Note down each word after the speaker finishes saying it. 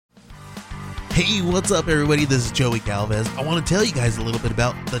Hey, what's up, everybody? This is Joey Galvez. I want to tell you guys a little bit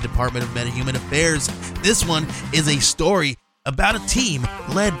about the Department of Meta-Human Affairs. This one is a story about a team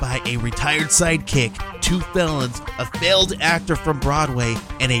led by a retired sidekick, 2 felons, a failed actor from Broadway,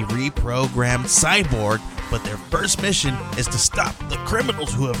 and a reprogrammed cyborg. But their first mission is to stop the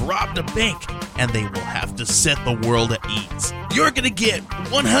criminals who have robbed a bank, and they will have to set the world at ease. You're going to get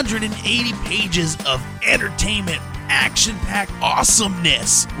 180 pages of entertainment, action-packed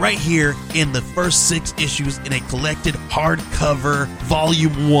awesomeness right here in the first 6 issues in a collected hardcover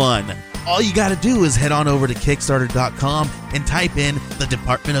volume 1. All you got to do is head on over to Kickstarter.com and type in the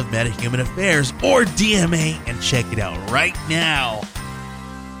Department of Meta-Human Affairs or DMA and check it out right now.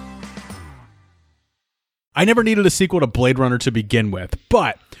 I never needed a sequel to Blade Runner to begin with,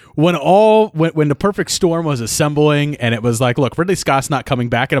 but when the perfect storm was assembling and it was like, look, Ridley Scott's not coming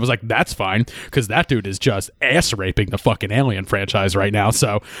back, and I was like, that's fine, because that dude is just ass raping the fucking Alien franchise right now,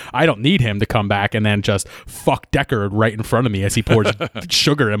 so I don't need him to come back and then just fuck Deckard right in front of me as he pours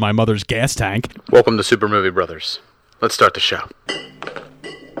sugar in my mother's gas tank. Welcome to Super Movie Brothers. Let's start the show.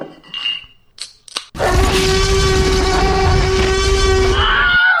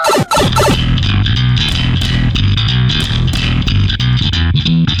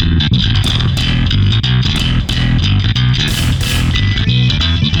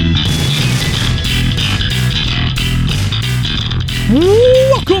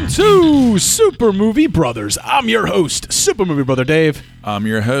 Welcome to Super Movie Brothers. I'm your host, Super Movie Brother Dave. I'm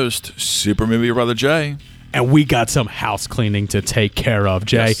your host, Super Movie Brother Jay. And we got some house cleaning to take care of,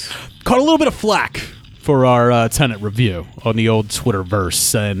 Jay. Yes. Caught a little bit of flack for our Tenet review on the old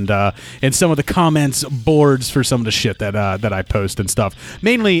Twitterverse and some of the comments boards for some of the shit that I post and stuff,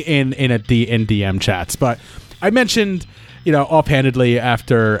 mainly in DM chats. But I mentioned, offhandedly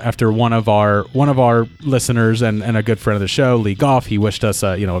after one of our listeners and a good friend of the show, Lee Goff, he wished us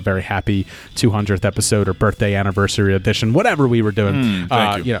a very happy 200th episode or birthday anniversary edition, whatever we were doing.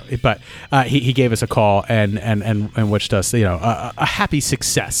 Thank you. But he gave us a call and wished us a happy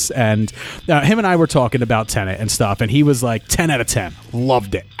success. And him and I were talking about Tenet and stuff, and he was like 10 out of 10,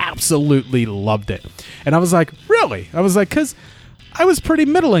 loved it, absolutely loved it. And I was like, really? I was like, because I was pretty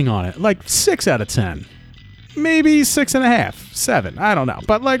middling on it, like 6 out of 10. Maybe 6.5, 7. I don't know.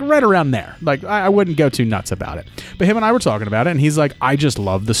 But like right around there. Like I wouldn't go too nuts about it. But him and I were talking about it, and he's like, I just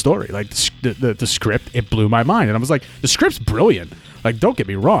love the story. Like the script, it blew my mind. And I was like, the script's brilliant. Like, don't get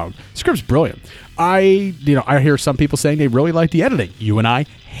me wrong. The script's brilliant. I hear some people saying they really like the editing. You and I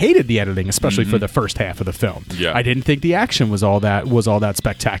hated the editing, especially for the first half of the film. Yeah. I didn't think the action was all that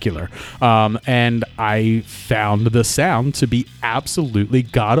spectacular. And I found the sound to be absolutely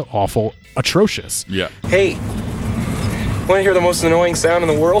god-awful atrocious. Yeah. Hey, want to hear the most annoying sound in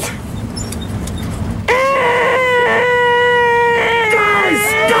the world?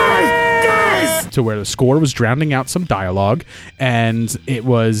 Guys! To where the score was drowning out some dialogue, and it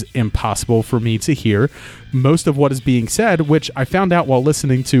was impossible for me to hear most of what is being said, which I found out while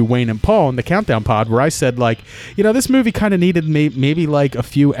listening to Wayne and Paul in the Countdown Pod, where I said, like, this movie kind of needed maybe like a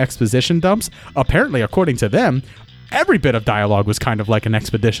few exposition dumps. Apparently, according to them, every bit of dialogue was kind of like an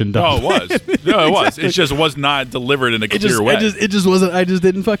expedition dump. Oh, it was. No, it was. It just was not delivered in a clear way. It just wasn't. I just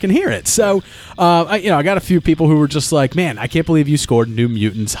didn't fucking hear it. So, I got a few people who were just like, "Man, I can't believe you scored New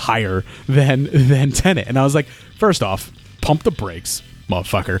Mutants higher than Tenet." And I was like, first off, pump the brakes,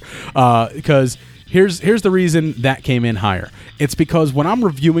 motherfucker, because here's the reason that came in higher. It's because when I'm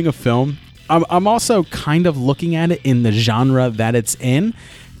reviewing a film, I'm also kind of looking at it in the genre that it's in.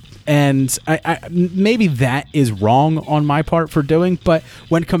 And I maybe that is wrong on my part for doing, but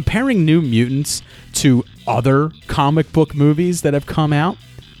when comparing New Mutants to other comic book movies that have come out,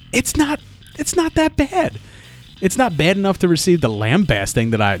 it's not that bad. It's not bad enough to receive the lambasting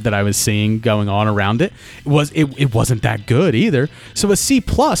that I was seeing going on around it. It wasn't that good either. So a C+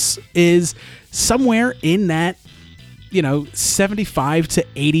 is somewhere in that 75 to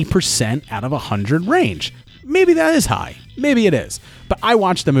 80% out of 100 range. Maybe that is high. Maybe it is. But I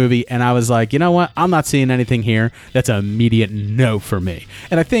watched the movie and I was like, you know what? I'm not seeing anything here. That's an immediate no for me.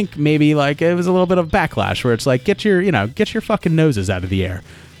 And I think maybe like it was a little bit of backlash where it's like, get your fucking noses out of the air.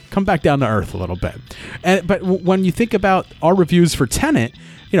 Come back down to earth a little bit. But when you think about our reviews for Tenet,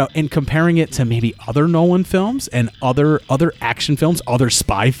 and comparing it to maybe other Nolan films and other action films, other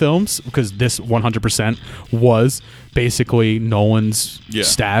spy films, because this 100% was basically Nolan's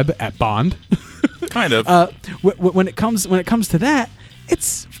stab at Bond. Kind of. When it comes to that,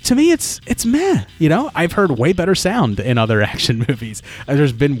 to me it's meh. I've heard way better sound in other action movies.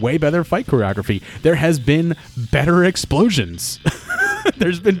 There's been way better fight choreography. There has been better explosions.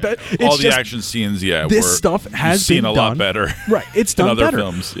 There's been all the action scenes. Yeah, this stuff has seen been a done lot better. Right, it's done than other better.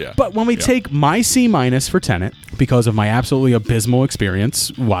 films. Yeah, but when we take my C- for Tenet because of my absolutely abysmal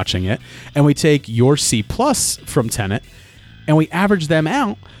experience watching it, and we take your C+ from Tenet, and we average them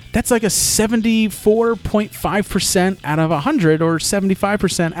out, that's like a 74.5% out of 100 or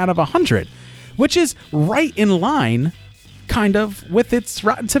 75% out of 100, which is right in line kind of with its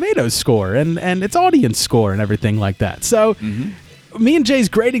Rotten Tomatoes score and its audience score and everything like that. So me and Jay's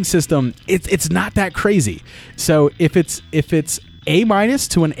grading system, it's not that crazy. So if it's A-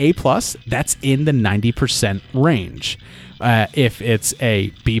 to an A+, that's in the 90% range. If it's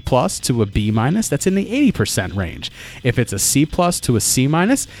a B+ to a B-, that's in the 80% range. If it's a C+ to a C-,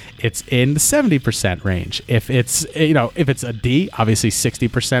 it's in the 70% range. If it's a D, obviously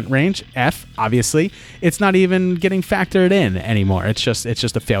 60% range. F, obviously, it's not even getting factored in anymore. It's just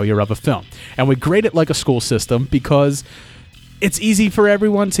a failure of a film. And we grade it like a school system because it's easy for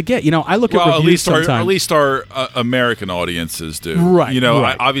everyone to get. I look at reviews sometimes. At least our American audiences do. Right.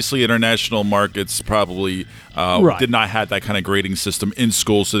 Right. Obviously, international markets probably did not have that kind of grading system in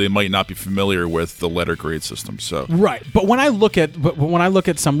school, so they might not be familiar with the letter grade system. So right. But when I look at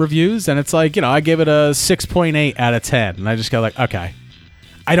some reviews, and it's like I give it a 6.8 out of 10, and I just go like, okay.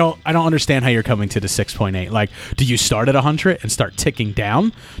 I don't understand how you're coming to the 6.8. Like, do you start at 100 and start ticking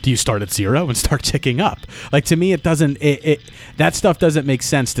down? Do you start at 0 and start ticking up? Like, to me, it doesn't. That stuff doesn't make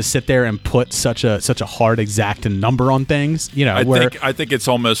sense to sit there and put such a hard exact number on things. I think it's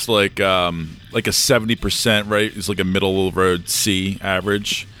almost like a 70%. Right? It's like a middle of the road C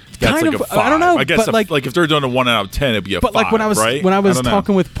average. That's kind like of, a 5. I don't know. I guess but if they're doing a 1 out of 10, it'd be a 5. But like when I was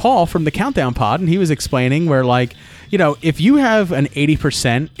talking with Paul from the Countdown Pod, and he was explaining where if you have an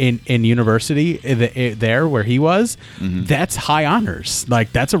 80% in university there where he was, that's high honors.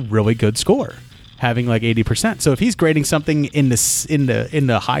 Like that's a really good score, having like 80%. So if he's grading something in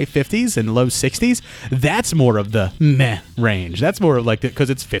the high 50s and low 60s, that's more of the meh range. That's more of like because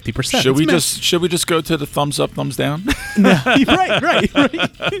it's 50%. Should we just go to the thumbs up, thumbs down? No, right.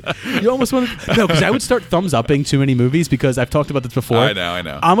 You almost want to because I would start thumbs upping too many movies because I've talked about this before. I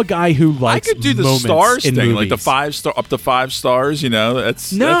know. I'm a guy who likes. I could do the stars thing, movies. like the 5 star up to 5 stars.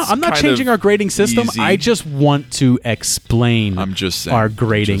 That's I'm not changing our grading system. Easy. I just want to explain. I'm just saying, our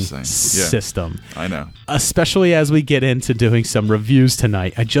grading system. I know. Especially as we get into doing some reviews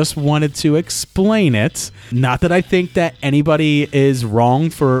tonight. I just wanted to explain it. Not that I think that anybody is wrong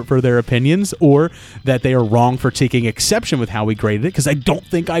for their opinions or that they are wrong for taking exception with how we graded it, because I don't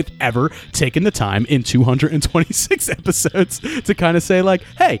think I've ever taken the time in 226 episodes to kind of say like,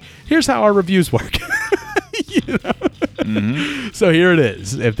 hey, here's how our reviews work. So here it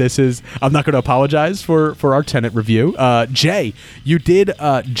is. I'm not going to apologize for our Tenet review. Jay, you did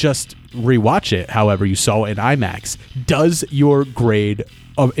just rewatch it. However, you saw it in IMAX. Does your grade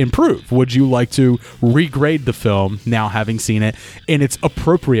improve? Would you like to regrade the film now having seen it in its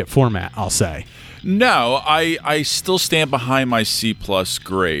appropriate format, I'll say? No, I still stand behind my C+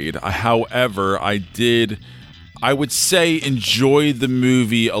 grade. However, I would say enjoy the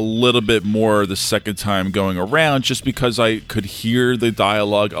movie a little bit more the second time going around, just because I could hear the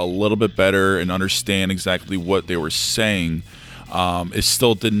dialogue a little bit better and understand exactly what they were saying. It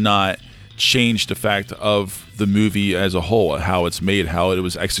still did not change the fact of the movie as a whole, how it's made, how it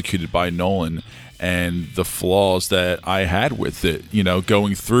was executed by Nolan, and the flaws that I had with it.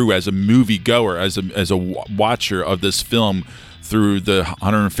 Going through as a moviegoer, as a watcher of this film through the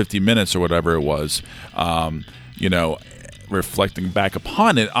 150 minutes or whatever it was. Reflecting back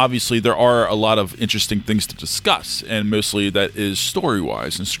upon it, obviously there are a lot of interesting things to discuss, and mostly that is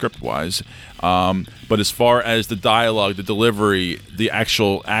story-wise and script-wise. But as far as the dialogue, the delivery, the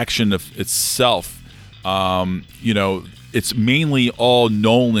actual action of itself, it's mainly all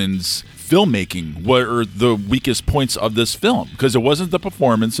Nolan's filmmaking. What are the weakest points of this film? Because it wasn't the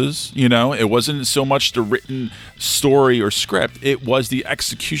performances, it wasn't so much the written story or script. It was the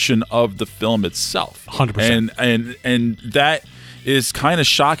execution of the film itself. 100%. And that is kind of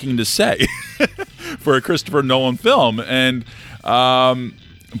shocking to say for a Christopher Nolan film. And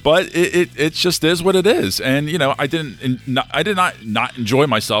but it just is what it is. And I did not enjoy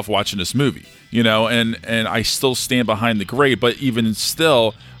myself watching this movie. And I still stand behind the grade. But even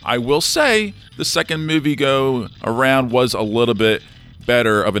still, I will say the second movie go around was a little bit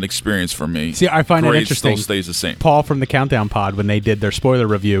better of an experience for me. See, I find it grade interesting. Still stays the same. Paul from the Countdown Pod, when they did their spoiler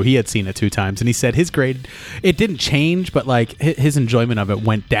review, he had seen it 2 times, and he said his grade, it didn't change, but like his enjoyment of it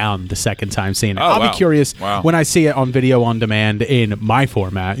went down the second time seeing it. Oh, I'll wow. be curious Wow. when I see it on video on demand in my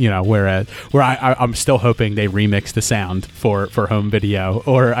format, where I'm still hoping they remix the sound for home video,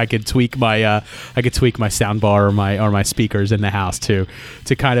 or I could tweak my sound bar or my speakers in the house to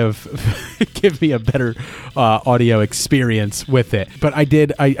kind of give me a better audio experience with it. But I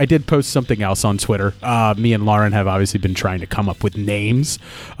did post something else on Twitter. Me and Lauren have obviously been trying to come up with names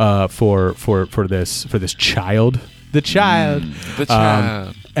for this child. The child. The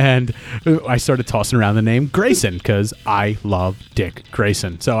child. And I started tossing around the name Grayson because I love Dick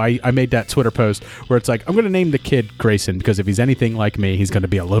Grayson. So I made that Twitter post where it's like, I'm going to name the kid Grayson because if he's anything like me, he's going to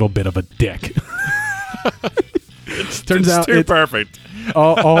be a little bit of a dick. Turns out too perfect.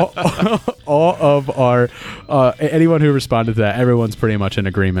 all of our anyone who responded to that, everyone's pretty much in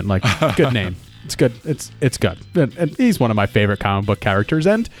agreement. Like, good name. It's good. It's good. And he's one of my favorite comic book characters.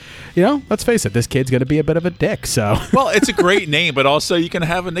 And, let's face it, this kid's going to be a bit of a dick. So, Well, it's a great name, but also you can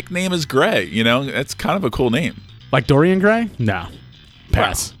have a nickname as Gray. It's kind of a cool name. like Dorian Gray? No.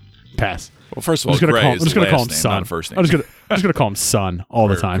 Pass. Pass. Well, first of all, I'm just gonna Gray call, is I'm just the gonna call last him name, son. not a first name. I'm just gonna call him son all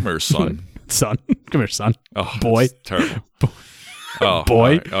the time. Come here, son. Son. Come here, son. Oh, boy. that's terrible. Oh, Boy. all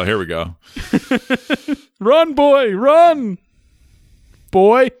right. Oh, here we go. Run, boy, run.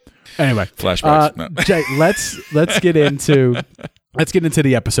 Boy. Anyway, Flashbacks. No. Jay, let's get into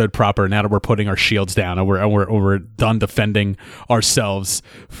the episode proper. Now that we're putting our shields down and we're done defending ourselves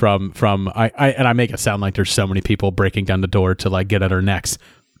from I make it sound like there's so many people breaking down the door to like get at our necks.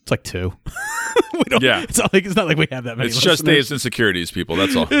 It's like 2. We don't, Yeah. it's not like we have that many. It's just listeners. Dave's insecurities, people.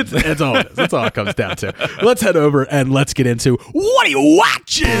 That's all. That's all it is. That's all it comes down to. Let's head over and let's get into what are you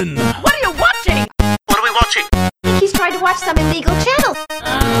watching? What are you watching? What are we watching? He's trying to watch some illegal channel.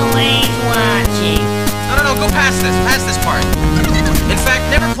 Always watching. No, go past this part. In fact,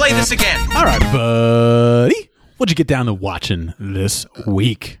 never play this again. All right, buddy. What'd you get down to watching this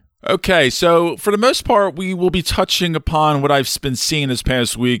week? Okay, so for the most part, we will be touching upon what I've been seeing this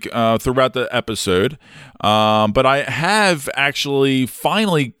past week throughout the episode. But I have actually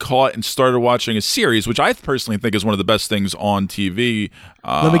finally caught and started watching a series, which I personally think is one of the best things on TV.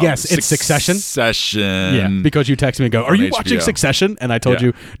 Let me guess, it's Succession? Succession. Yeah, because you texted me and go, are you HBO. watching Succession? And I told Yeah.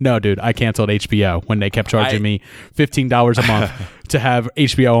 you, no, dude, I canceled HBO when they kept charging me $15 a month to have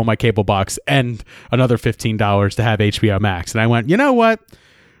HBO on my cable box and another $15 to have HBO Max. And I went, you know what?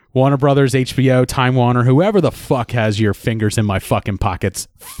 Warner Brothers, HBO, Time Warner, whoever the fuck has your fingers in my fucking pockets,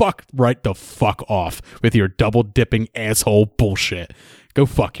 fuck right the fuck off with your double dipping asshole bullshit. Go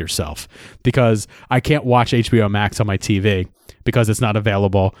fuck yourself. Because I can't watch HBO Max on my TV because it's not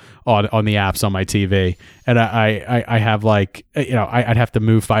available on the apps on my TV. And I have like, I'd have to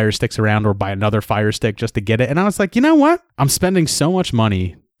move Fire Sticks around or buy another Fire Stick just to get it. And I was like, you know what? I'm spending so much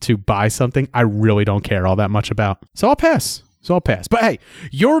money to buy something I really don't care all that much about. So I'll pass. But hey,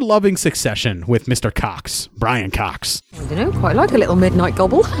 you're loving Succession with Mr. Cox, Brian Cox. I don't know, quite like a little midnight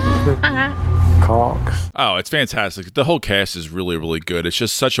gobble. Oh, it's fantastic. The whole cast is really, really good. It's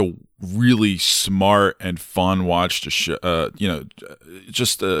just such a really smart and fun watch to show. The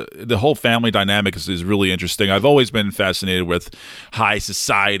whole family dynamic is really interesting. I've always been fascinated with high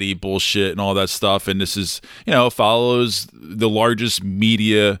society bullshit and all that stuff. And this is, follows the largest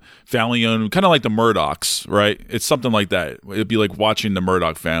media family owned, kind of like the Murdochs, right? It's something like that. It'd be like watching the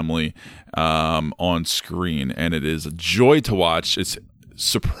Murdoch family on screen. And it is a joy to watch. It's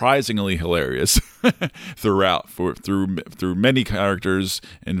surprisingly hilarious through many characters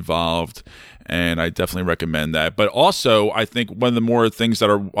involved, and I definitely recommend that. But also, I think one of the more things that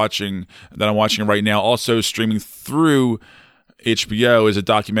I'm watching right now, also streaming through HBO, is a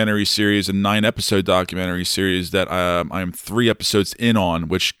documentary series, a 9-episode documentary series that I'm 3 episodes in on,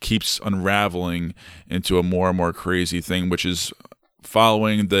 which keeps unraveling into a more and more crazy thing, which is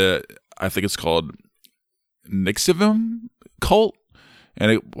following I think it's called Nixivam cult. And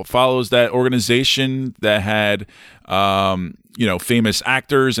it follows that organization that had, famous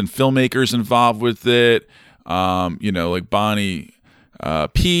actors and filmmakers involved with it. Like Bonnie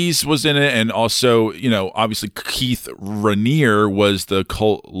Pease was in it. And also, obviously Keith Raniere was the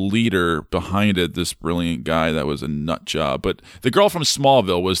cult leader behind it, this brilliant guy that was a nut job. But the girl from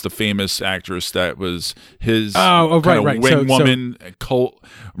Smallville was the famous actress that was his right. wing woman, cult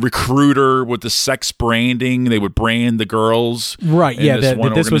recruiter with the sex branding. They would brand the girls. Right, in yeah. this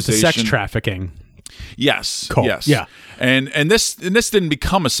one This was the sex organization. trafficking. Yes. Cult. Yes. Yeah. And this didn't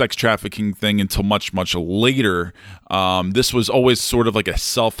become a sex trafficking thing until much later. This was always sort of like a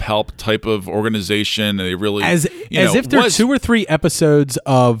self-help type of organization. And they really as if there 2 or 3 episodes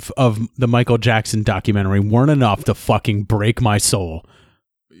of the Michael Jackson documentary weren't enough to fucking break my soul.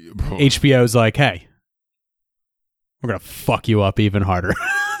 HBO's like, hey, we're gonna fuck you up even harder.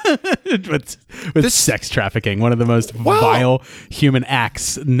 with sex trafficking, one of the most vile human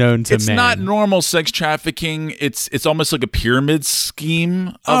acts known to man. It's not normal sex trafficking. It's almost like a pyramid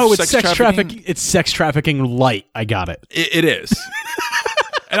scheme of it's sex trafficking. It's sex trafficking light. I got it. It is.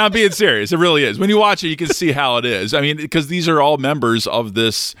 And I'm being serious. It really is. When you watch it, you can see how it is. I mean, because these are all members of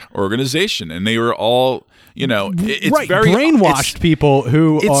this organization, and they were all, it's right, very brainwashed people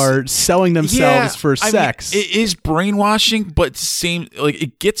who are selling themselves for sex. It is brainwashing, but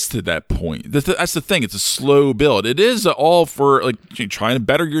it gets to that point. That's the thing. It's a slow build. It is all for trying to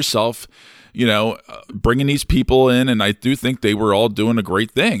better yourself. Bringing these people in, and I do think they were all doing a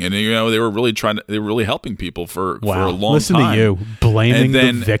great thing, and they were really helping people for a long time. Listen to you blaming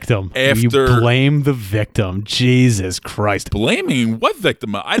the victim. You blame the victim. Jesus Christ! Blaming what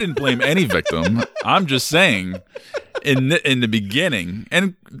victim? I didn't blame any victim. I'm just saying, in the beginning,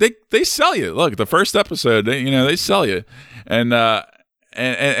 and they sell you. Look, the first episode, they sell you, and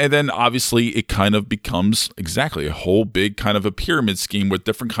then obviously it kind of becomes exactly a whole big kind of a pyramid scheme with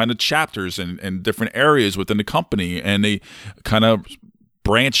different kind of chapters and different areas within the company, and they kind of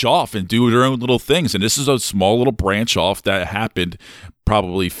branch off and do their own little things. And this is a small little branch off that happened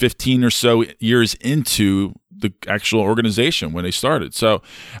probably 15 or so years into the actual organization when they started. So,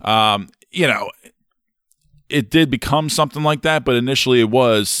 it did become something like that, but initially it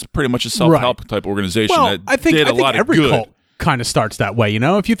was pretty much a self-help type organization that did a lot of good. Cult kind of starts that way,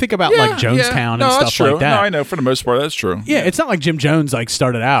 if you think about like Jonestown and stuff like that. No, I know for the most part that's true. Yeah, it's not like Jim Jones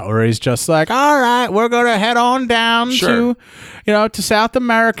started out where he's just like, all right, we're gonna head on down to South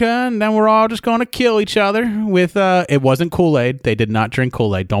America, and then we're all just gonna kill each other with it wasn't Kool-Aid. They did not drink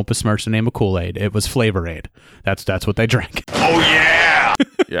Kool-Aid. Don't besmirch the name of Kool-Aid. It was Flavor Aid. That's what they drank. Oh yeah.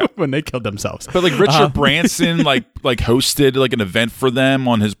 Yeah. When they killed themselves. But Richard Branson hosted an event for them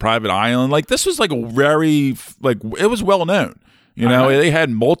on his private island. This was very it was well known. They had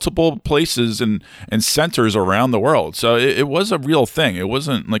multiple places and centers around the world. So it was a real thing. It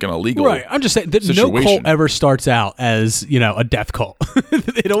wasn't like an illegal Right. I'm just saying that no cult ever starts out as, a death cult.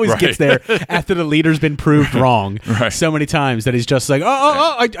 It always gets there after the leader's been proved wrong so many times that he's just like,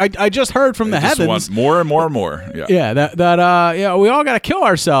 I just heard from the heavens. Want more and more and more. Yeah. Yeah. We all got to kill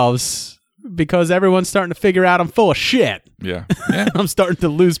ourselves because everyone's starting to figure out I'm full of shit. Yeah. I'm starting to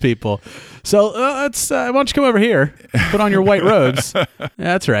lose people. So let's why don't you come over here, put on your white robes.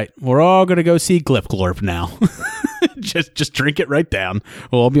 That's right. We're all going to go see Glip Glorp now. just drink it right down.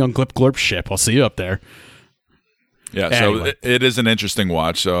 We'll all be on Glip Glorp's ship. I'll see you up there. Yeah, anyway. So it is an interesting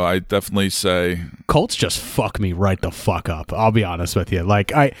watch. So I definitely say cults just fuck me right the fuck up. I'll be honest with you.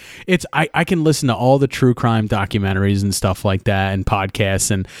 I can listen to all the true crime documentaries and stuff like that and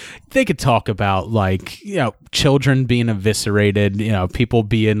podcasts, and they could talk about children being eviscerated, people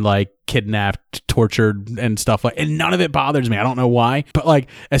being kidnapped, tortured, and stuff and none of it bothers me. I don't know why, but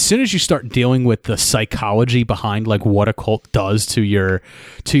as soon as you start dealing with the psychology behind what a cult does to your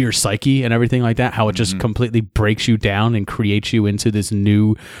psyche and everything like that, how it just completely breaks you down and creates you into this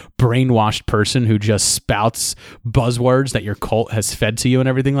new brainwashed person who just spouts buzzwords that your cult has fed to you and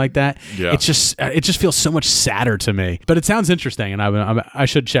everything like that. Yeah. It just feels so much sadder to me. But it sounds interesting, and I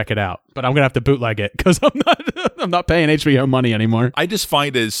should check it out. But I'm gonna have to bootleg it because I'm not paying HBO money anymore. I just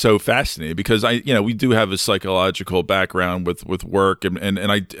find it so fascinating because we do have a psychological background with work,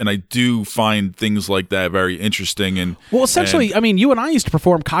 and I do find things like that very interesting. And essentially, you and I used to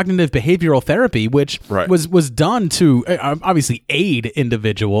perform cognitive behavioral therapy, which was done to obviously aid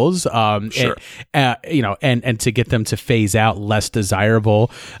individuals, sure. and to get them to phase out less desirable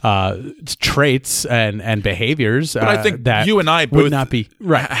traits and behaviors. But I think that you and I would both not be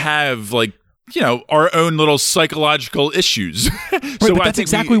have our own little psychological issues. So but that's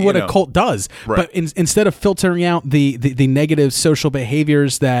exactly what a cult does. Right. But instead of filtering out the negative social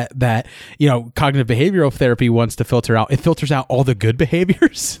behaviors that cognitive behavioral therapy wants to filter out, it filters out all the good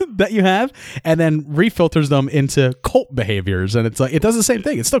behaviors that you have and then refilters them into cult behaviors. And it's it does the same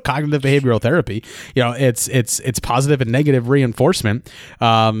thing. It's still cognitive behavioral therapy. It's positive and negative reinforcement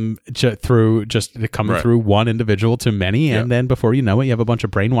through just coming through one individual to many, and then before you know it, you have a bunch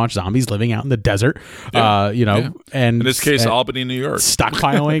of brainwashed zombies living out in the desert. And in this case, Albany, New York,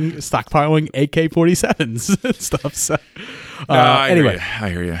 stockpiling AK-47s and stuff. So anyway, I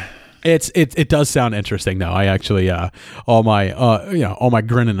hear you. It does sound interesting though. I actually all my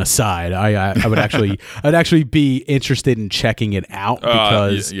grinning aside, I would actually be interested in checking it out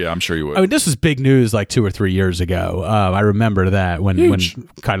because I'm sure you would. I mean, this was big news like 2 or 3 years ago. I remember that when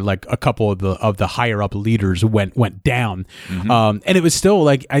kind of like a couple of the higher up leaders went down, and it was still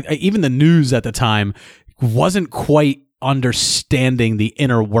like even the news at the time wasn't quite understanding the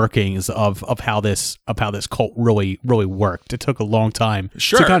inner workings of how this cult really worked. It took a long time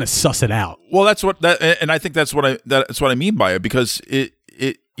to kind of suss it out. Well, and I think that's what I mean by it, because it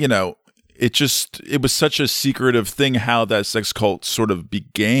was such a secretive thing how that sex cult sort of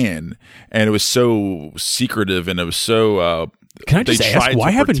began, and it was so secretive, and it was so. Can I just ask, why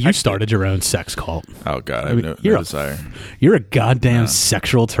haven't you started your own sex cult? Oh God, I have no desire. You're a goddamn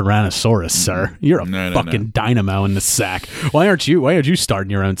sexual tyrannosaurus, sir. You're a fucking dynamo in the sack. Why aren't you starting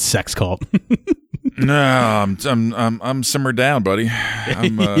your own sex cult? No, I'm simmered down, buddy.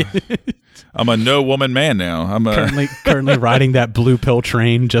 I'm a no woman man now. I'm currently riding that blue pill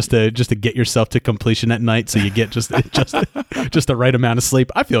train just to get yourself to completion at night, so you get just the right amount of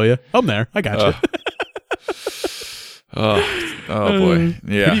sleep. I feel you. I'm there. I got you. Oh boy.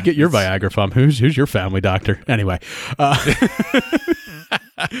 Yeah. Who do you get your Viagra from? Who's your family doctor? Anyway.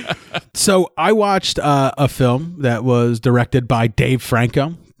 So I watched a film that was directed by Dave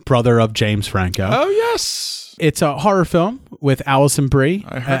Franco, brother of James Franco. Oh, yes. It's a horror film with Alison Brie.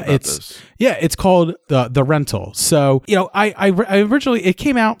 I heard about this. Yeah, it's called The Rental. So, I originally, it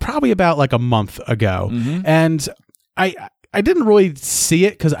came out probably about like a month ago. And I didn't really see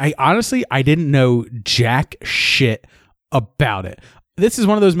it because I didn't know jack shit about it. This is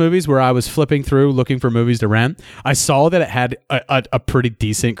one of those movies where I was flipping through looking for movies to rent. I saw that it had a pretty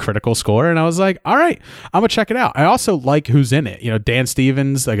decent critical score, and I was like, all right, I'm going to check it out. I also like who's in it. Dan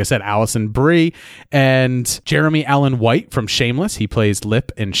Stevens, like I said, Alison Brie, and Jeremy Allen White from Shameless. He plays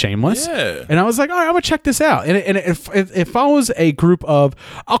Lip in Shameless. Yeah. And I was like, all right, I'm going to check this out. And it follows a group of,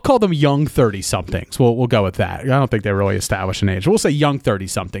 I'll call them young 30-somethings. We'll go with that. I don't think they really establish an age. We'll say young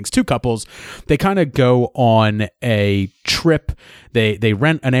 30-somethings. Two couples. They kind of go on a trip. They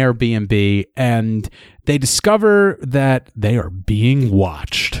rent an Airbnb, and they discover that they are being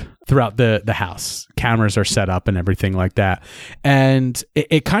watched throughout the house. Cameras are set up and everything like that. And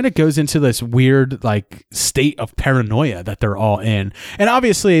it kind of goes into this weird like state of paranoia that they're all in. And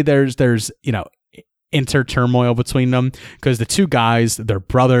obviously there's inter-turmoil between them because the two guys, they're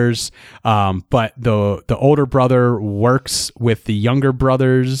brothers, but the older brother works with the younger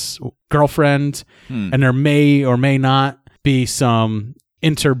brother's girlfriend, and there may or may not be some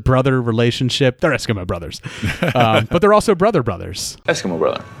inter-brother relationship. They're Eskimo brothers, but they're also brothers. Eskimo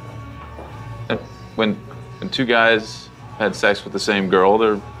brother. When two guys had sex with the same girl,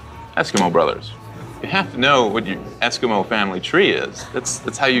 they're Eskimo brothers. You have to know what your Eskimo family tree is.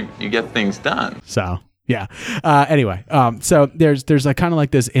 That's how you get things done. So yeah. Anyway, so there's a kind of like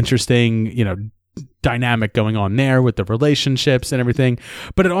this interesting dynamic going on there with the relationships and everything,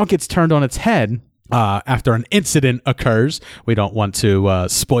 but it all gets turned on its head after an incident occurs. We don't want to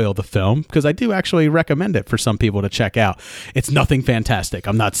spoil the film because I do actually recommend it for some people to check out. It's nothing fantastic.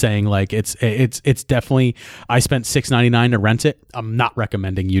 I'm not saying like it's definitely. I spent $6.99 to rent it. I'm not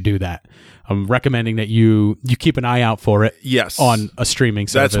recommending you do that. I'm recommending that you keep an eye out for it. Yes, on a streaming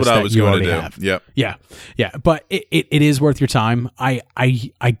service. That's what I was going to do. Have. Yep. Yeah. But it is worth your time. I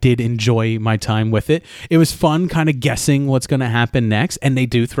did enjoy my time with it. It was fun, kind of guessing what's going to happen next, and they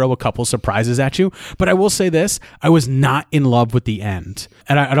do throw a couple surprises at you. But I will say this: I was not in love with the end,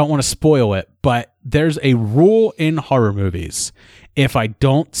 and I don't want to spoil it. But there's a rule in horror movies: if I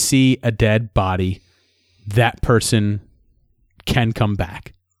don't see a dead body, that person can come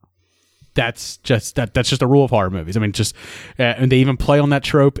back. That's just a rule of horror movies. I mean, and they even play on that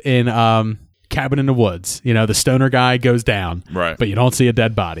trope in Cabin in the Woods. The stoner guy goes down, right? But you don't see a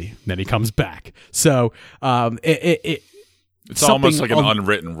dead body, then he comes back. So it's almost like an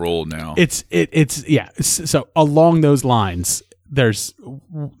unwritten rule now. It's so along those lines,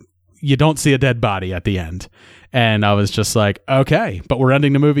 you don't see a dead body at the end, and I was just like, okay, but we're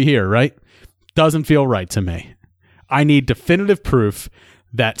ending the movie here, right? Doesn't feel right to me. I need definitive proof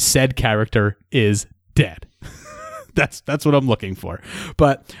that said character is dead. That's what I'm looking for.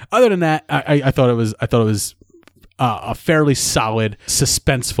 But other than that, I thought it was a fairly solid,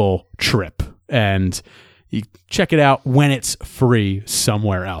 suspenseful trip, and you check it out when it's free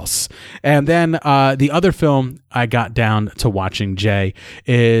somewhere else. And then the other film I got down to watching, Jay,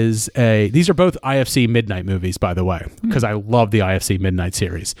 is these are both IFC Midnight movies, by the way, because I love the IFC Midnight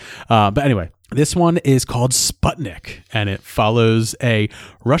series. But anyway, This one is called Sputnik, and it follows a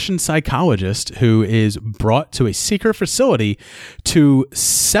Russian psychologist who is brought to a secret facility to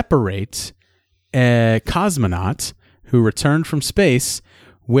separate a cosmonaut who returned from space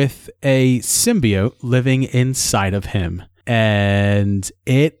with a symbiote living inside of him. And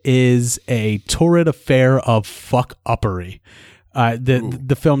it is a torrid affair of fuck-uppery.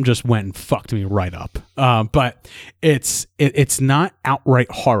 The film just went and fucked me right up. But it's not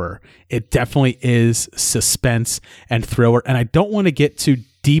outright horror. It definitely is suspense and thriller. And I don't want to get too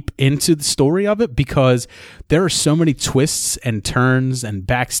deep into the story of it because there are so many twists and turns and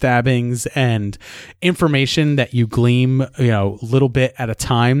backstabbings and information that you glean, little bit at a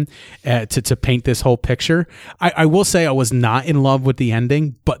time to paint this whole picture. I will say I was not in love with the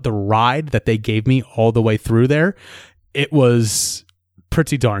ending, but the ride that they gave me all the way through there, it was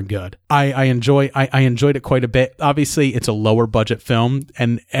pretty darn good. I enjoyed it quite a bit. Obviously, it's a lower budget film,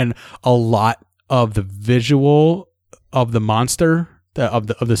 and a lot of the visual of the monster of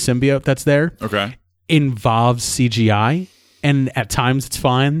the symbiote that's there involves CGI, and at times it's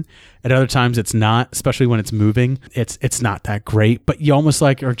fine. At other times it's not, especially when it's moving. It's not that great, but you almost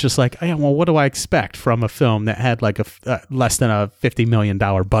are just like, hey, well, what do I expect from a film that had like a less than a $50 million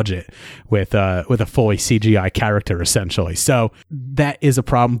budget with a fully CGI character essentially? So that is a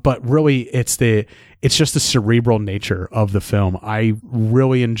problem, but really it's just the cerebral nature of the film. I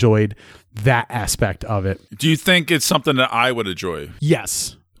really enjoyed that aspect of it. Do you think it's something that I would enjoy?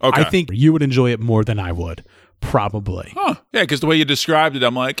 Yes. Okay. I think you would enjoy it more than I would. Probably. Huh. Yeah, because the way you described it,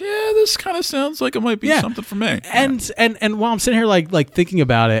 I'm like, yeah, this kind of sounds like it might be something for me. And while I'm sitting here like thinking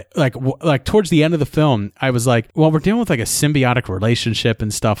about it, like towards the end of the film, I was like, well, we're dealing with like a symbiotic relationship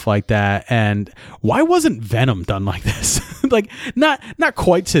and stuff like that. And why wasn't Venom done like this? Like not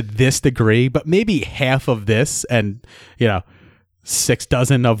quite to this degree, but maybe half of this, and 6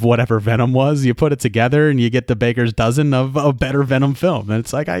 dozen of whatever Venom was, you put it together and you get the baker's dozen of a better Venom film. And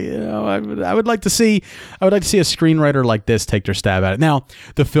it's like, I would like to see a screenwriter like this take their stab at it. Now,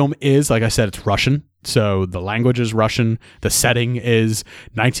 the film is, like I said, it's Russian. So the language is Russian. The setting is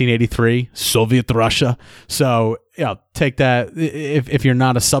 1983, Soviet Russia. So, take that. If you're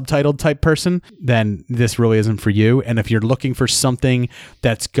not a subtitled type person, then this really isn't for you. And if you're looking for something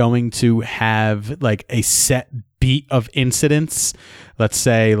that's going to have like a set beat of incidents, let's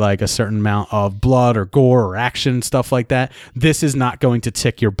say like a certain amount of blood or gore or action, stuff like that, this is not going to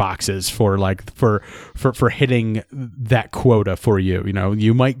tick your boxes for hitting that quota for you.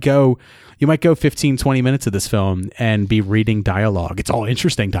 You might go 15, 20 minutes of this film and be reading dialogue. It's all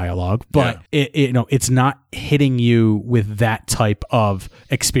interesting dialogue, but it's not hitting you with that type of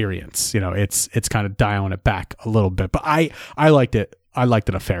experience. It's kind of dialing it back a little bit, but I liked it. I liked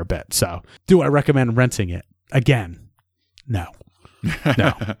it a fair bit. So do I recommend renting it? Again, no.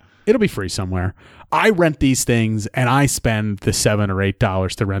 It'll be free somewhere. I rent these things and I spend the $7 or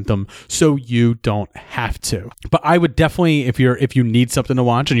 $8 to rent them, so you don't have to. But I would definitely, if you need something to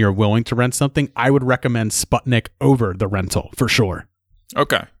watch and you're willing to rent something, I would recommend Sputnik over the rental for sure.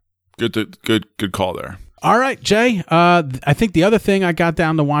 Okay, good call there. All right, Jay. I think the other thing I got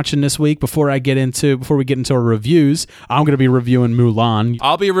down to watching this week before we get into our reviews, I'm going to be reviewing Mulan.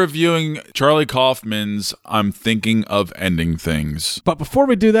 I'll be reviewing Charlie Kaufman's I'm Thinking of Ending Things. But before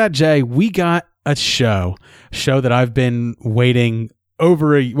we do that, Jay, we got a show that I've been waiting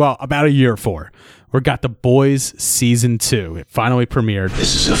about a year for. We got The Boys Season 2. It finally premiered.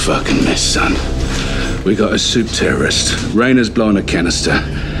 This is a fucking mess, son. We got a soup terrorist. Rayner's blowing a canister.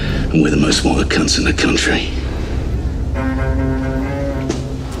 And we're the most wanted cunts in the country.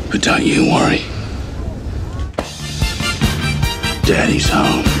 But don't you worry. Daddy's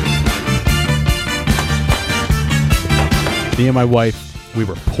home. Me and my wife, we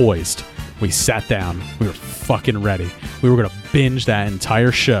were poised. We sat down. We were fucking ready. We were going to binge that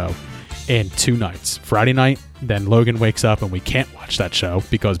entire show in 2 nights. Friday night, then Logan wakes up and we can't watch that show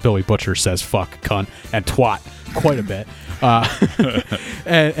because Billy Butcher says fuck, cunt, and twat quite a bit.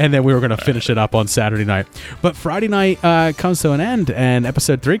 And then we were going to finish it up on Saturday night. But Friday night comes to an end, and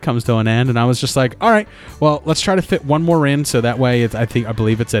episode 3 comes to an end, and I was just like, all right, well, let's try to fit one more in, so that way I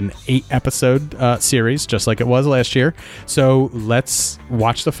believe it's an 8-episode series, just like it was last year. So let's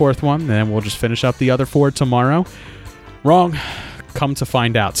watch the 4th one, and then we'll just finish up the other 4 tomorrow. Wrong. Come to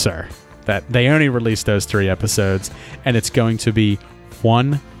find out, sir, that they only released those 3 episodes, and it's going to be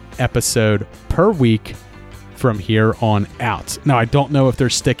 1 episode per week from here on out. Now, I don't know if they're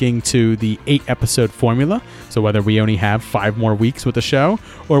sticking to the 8-episode formula, so whether we only have 5 more weeks with the show,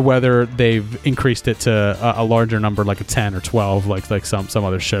 or whether they've increased it to a larger number, like a 10 or 12, like some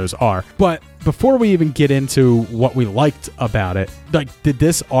other shows are. But before we even get into what we liked about it, like, did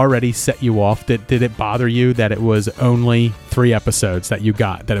this already set you off? Did it bother you that it was only 3 episodes that you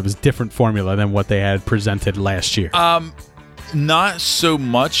got, that it was different formula than what they had presented last year? Not so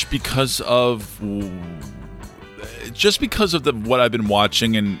much because of what I've been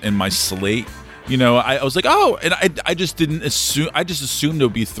watching in my slate. You know, I was like, oh, and I just didn't assume. I just assumed there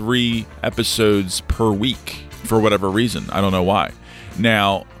would be 3 episodes per week for whatever reason. I don't know why.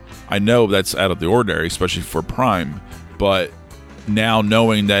 Now, I know that's out of the ordinary, especially for Prime, but now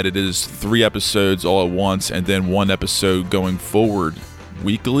knowing that it is 3 episodes all at once and then 1 episode going forward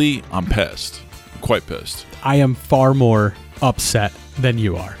weekly, I'm pissed. I'm quite pissed. I am far more upset than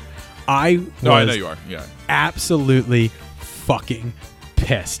you are. I know you are. Yeah. Absolutely fucking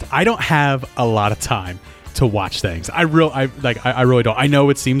pissed. I don't have a lot of time to watch things. I really don't. I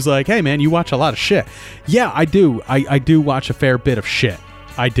know it seems like, hey man, you watch a lot of shit. Yeah, I do. I do watch a fair bit of shit.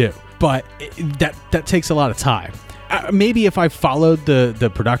 I do. But that takes a lot of time. Maybe if I followed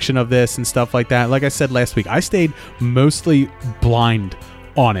the production of this and stuff like that, like I said last week, I stayed mostly blind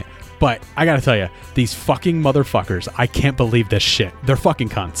on it. But I gotta tell you, these fucking motherfuckers, I can't believe this shit. They're fucking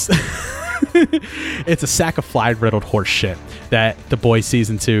cunts. It's a sack of fly-riddled horse shit that The Boys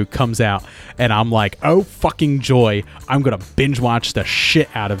Season 2 comes out, and I'm like, oh fucking joy, I'm gonna binge watch the shit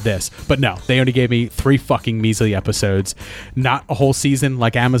out of this. But no, they only gave me 3 fucking measly episodes. Not a whole season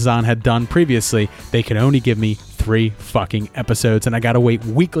like Amazon had done previously. They can only give me 3 fucking episodes, and I gotta wait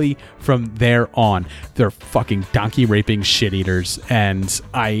weekly from there on. They're fucking donkey raping shit eaters, and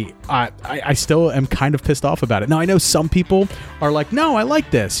I still am kind of pissed off about it. Now, I know some people are like, no, I like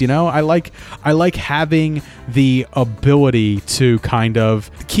this, you know, I like having the ability to kind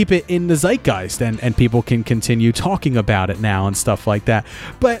of keep it in the zeitgeist, and people can continue talking about it now and stuff like that.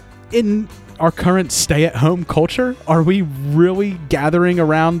 But in our current stay-at-home culture, are we really gathering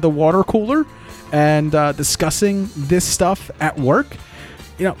around the water cooler and discussing this stuff at work?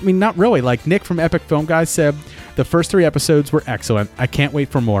 You know, I mean, not really. Like Nick from Epic Film Guys said, the first 3 episodes were excellent. I can't wait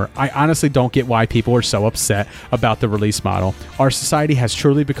for more. I honestly don't get why people are so upset about the release model. Our society has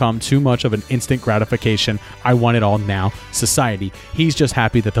truly become too much of an instant gratification. I want it all now society. He's just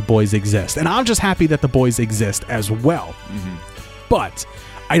happy that The Boys exist. And I'm just happy that The Boys exist as well. Mm-hmm. But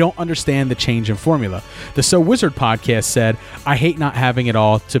I don't understand the change in formula. The So Wizard podcast said, I hate not having it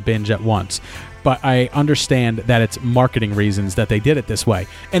all to binge at once. But I understand that it's marketing reasons that they did it this way.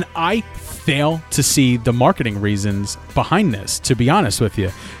 And I fail to see the marketing reasons behind this, to be honest with you,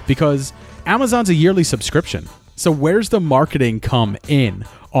 because Amazon's a yearly subscription. So where's the marketing come in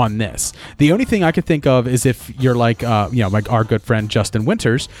on this? The only thing I could think of is if you're like, like our good friend Justin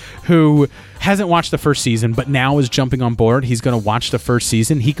Winters, who hasn't watched the first season, but now is jumping on board. He's going to watch the first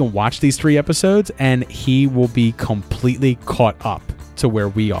season. He can watch these 3 episodes, and he will be completely caught up to where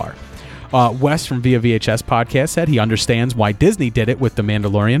we are. Wes from Via VHS podcast said he understands why Disney did it with The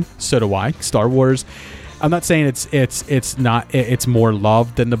Mandalorian. So do I. Star Wars. I'm not saying it's more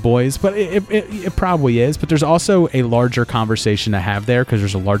loved than The Boys, but it probably is. But there's also a larger conversation to have there because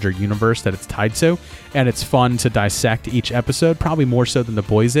there's a larger universe that it's tied to, and it's fun to dissect each episode, probably more so than The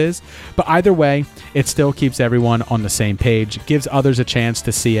Boys is. But either way, it still keeps everyone on the same page, gives others a chance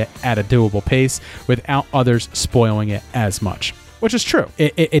to see it at a doable pace without others spoiling it as much. Which is true.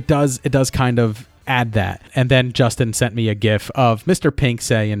 It does kind of add that. And then Justin sent me a gif of Mr. Pink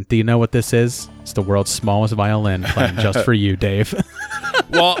saying, do you know what this is? It's the world's smallest violin playing just for you, Dave.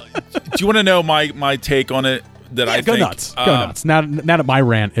 Well, do you want to know my take on it? Go nuts. Go nuts. Now that my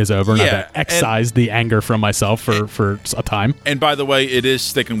rant is over, and I've excised the anger from myself for a time. And by the way, it is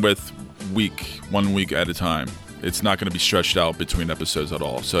sticking with 1 week at a time. It's not going to be stretched out between episodes at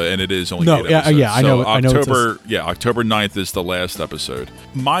all. So, and it is only 8 episodes. Yeah, I know. October 9th is the last episode.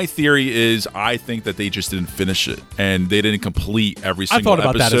 My theory is I think that they just didn't finish it and they didn't complete every single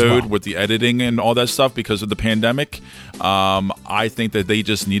episode with the editing and all that stuff because of the pandemic. I think that they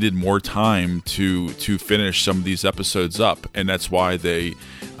just needed more time to finish some of these episodes up, and that's why they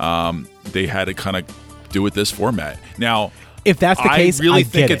had to kind of do it this format. Now, if that's the case, I really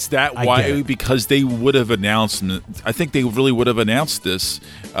think it's that why, because they would have announced. I think they really would have announced this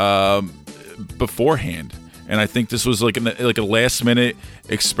beforehand, and I think this was like a last minute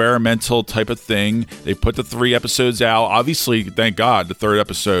experimental type of thing. They put the 3 episodes out. Obviously, thank God, the 3rd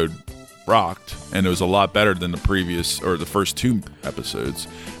episode rocked, and it was a lot better than the previous or the first 2 episodes.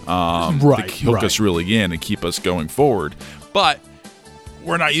 To hook us really in and keep us going forward, but.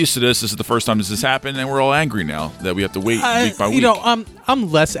 we're not used to this. This is the first time this has happened, and we're all angry now that we have to wait week by week.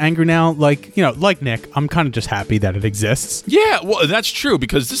 I'm less angry now. Like Nick, I'm kind of just happy that it exists. Yeah, well, that's true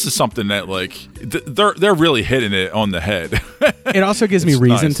because this is something that they're really hitting it on the head. It also gives me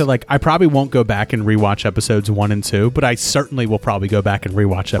reason nice. to I probably won't go back and rewatch episodes 1 and 2, but I certainly will probably go back and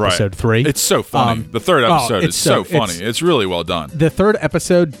rewatch episode 3. It's so funny. The third episode is so funny. It's really well done. The third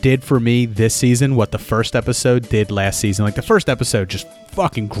episode did for me this season what the first episode did last season. Like the first episode just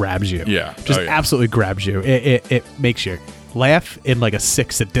fucking grabs you. Yeah. Just absolutely grabs you. It makes you laugh in like a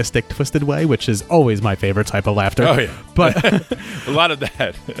sick, sadistic, twisted way, which is always my favorite type of laughter. Oh yeah, but a lot of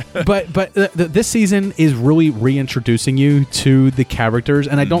that. but this season is really reintroducing you to the characters,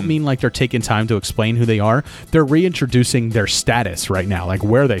 and I don't mean like they're taking time to explain who they are. They're reintroducing their status right now, like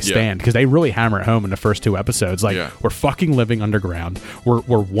where they stand, because they really hammer it home in the first 2 episodes. Like we're fucking living underground. We're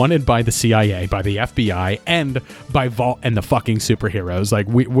wanted by the CIA, by the FBI, and by Vault and the fucking superheroes. Like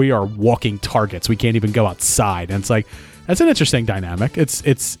we are walking targets. We can't even go outside, and it's like. That's an interesting dynamic.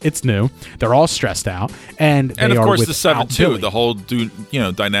 It's new. They're all stressed out, and of are course the 7 too. Billy. The whole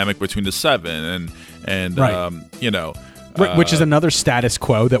dynamic between the 7 and right. Which is another status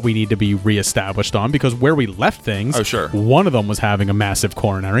quo that we need to be reestablished on, because where we left things, one of them was having a massive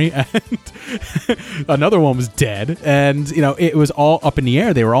coronary, and another one was dead, and it was all up in the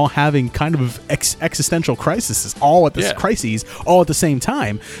air. They were all having kind of existential crises, all at the same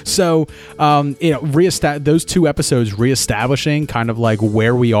time. So, those 2 episodes reestablishing kind of like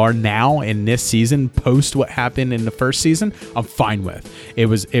where we are now in this season, post what happened in the first season, I'm fine with.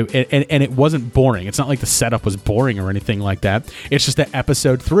 It wasn't boring. It's not like the setup was boring or anything like that. It's just that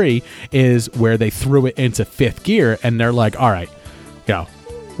episode 3 is where they threw it into 5th gear, and they're like, all right,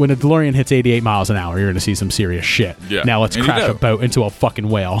 when a DeLorean hits 88 miles an hour, you're going to see some serious shit. Yeah. Now let's crash a boat into a fucking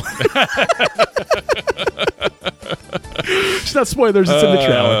whale. It's not spoilers, it's in the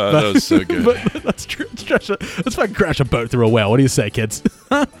trailer. That was so good. But let's fucking crash a boat through a whale. What do you say, kids?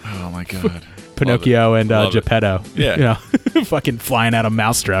 Oh my God. Pinocchio and Geppetto. Yeah. Fucking flying out of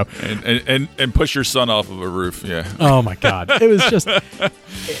Maelstrom. And push your son off of a roof. Yeah. Oh my God. It was just, I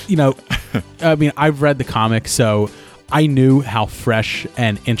mean, I've read the comics, so I knew how fresh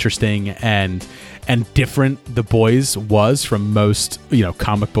and interesting and different The Boys was from most,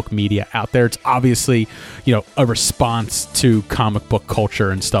 comic book media out there. It's obviously, a response to comic book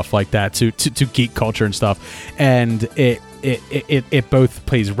culture and stuff like that, to geek culture and stuff. And it both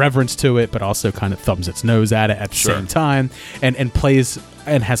pays reverence to it, but also kind of thumbs its nose at it at the same time, and plays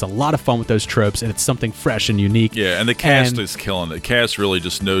and has a lot of fun with those tropes, and it's something fresh and unique. Yeah, and the cast is killing it. The cast really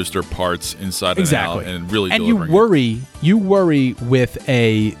just knows their parts inside and out, and really. And you worry with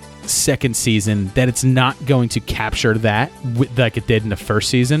a second season that it's not going to capture that like it did in the first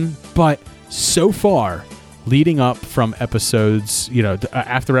season, but so far, leading up from episodes,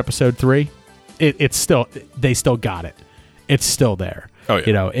 after episode 3, they still got it. It's still there. Oh,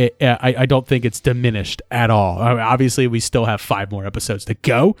 yeah. I don't think it's diminished at all. I mean, obviously, we still have 5 more episodes to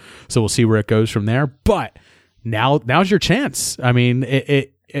go, so we'll see where it goes from there. But now's your chance. I mean,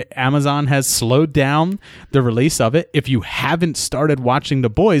 Amazon has slowed down the release of it. If you haven't started watching The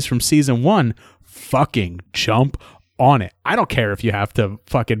Boys from season 1, fucking jump on it. I don't care if you have to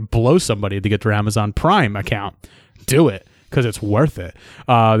fucking blow somebody to get their Amazon Prime account. Do it, because it's worth it.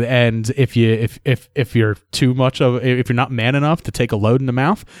 And if you're if you're not man enough to take a load in the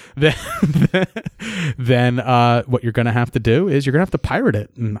mouth, then what you're gonna have to do is you're gonna have to pirate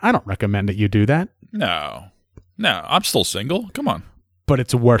it. And I don't recommend that you do that. No, I'm still single. Come on. But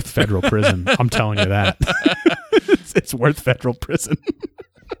it's worth federal prison. I'm telling you that. It's worth federal prison.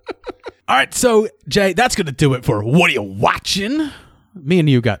 All right, so Jay, that's gonna do it for What Are You Watching? Me and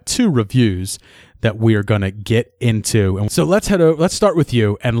you got 2 reviews that we are going to get into. And so let's start with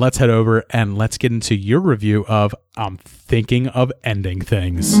you, and let's head over and let's get into your review of I'm Thinking of Ending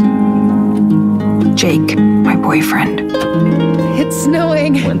Things. Jake, my boyfriend. It's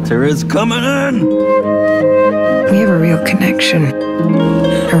snowing. Winter is coming in. We have a real connection,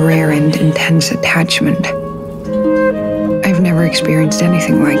 a rare and intense attachment. I've never experienced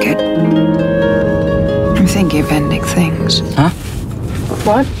anything like it. I'm thinking of ending things. Huh?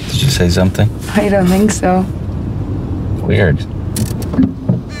 What? Did you say something? I don't think so. Weird.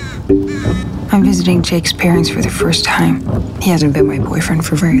 I'm visiting Jake's parents for the first time. He hasn't been my boyfriend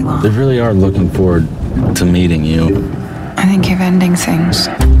for very long. They really are looking forward to meeting you. I think of ending things.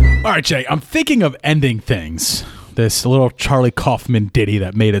 All right, Jay, I'm thinking of ending things. This little Charlie Kaufman ditty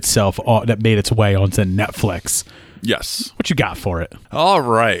that made its way onto Netflix. Yes. What you got for it? All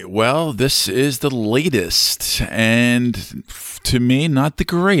right. Well, this is the latest, and to me, not the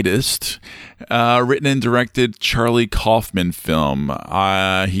greatest, written and directed Charlie Kaufman film.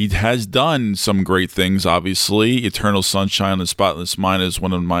 He has done some great things, obviously. Eternal Sunshine of the Spotless Mind is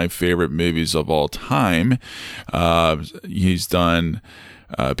one of my favorite movies of all time. He's done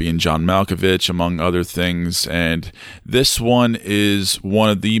Being John Malkovich, among other things. And this one is one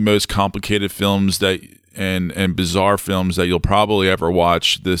of the most complicated films that and bizarre films that you'll probably ever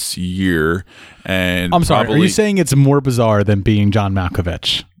watch this year. And I'm sorry, are you saying it's more bizarre than Being John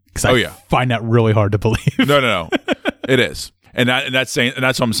Malkovich? Because I find that really hard to believe. No. It is. And that's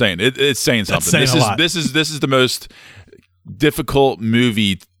what I'm saying. It's saying something. This is the most difficult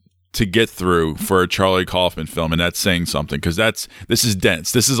movie to get through for a Charlie Kaufman film, and that's saying something, because this is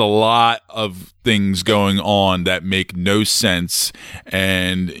dense. This is a lot of things going on that make no sense,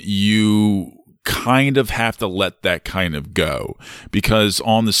 and you kind of have to let that kind of go, because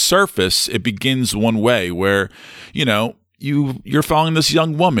on the surface it begins one way where, you're following this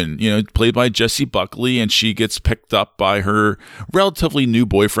young woman, played by Jessie Buckley, and she gets picked up by her relatively new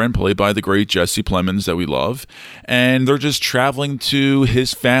boyfriend, played by the great Jesse Plemons that we love, and they're just traveling to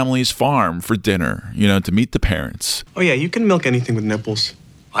his family's farm for dinner, to meet the parents. Oh yeah, you can milk anything with nipples.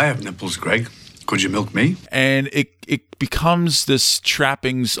 I have nipples, Greg. Could you milk me? And it becomes this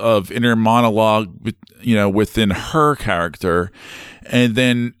trappings of inner monologue, within her character, and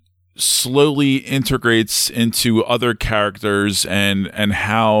then slowly integrates into other characters and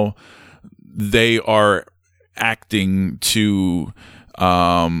how they are acting to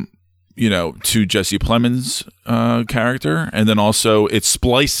Jesse Plemons' character, and then also it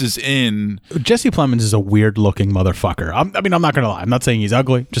splices in. Jesse Plemons is a weird looking motherfucker. I'm not gonna lie. I'm not saying he's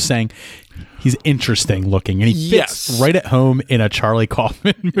ugly. Just saying he's interesting looking, and he fits right at home in a Charlie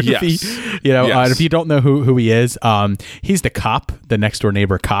Kaufman movie. Yes. And if you don't know who he is, he's the cop, the next door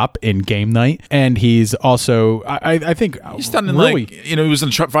neighbor cop in Game Night, and he's also I think he's done in really, he was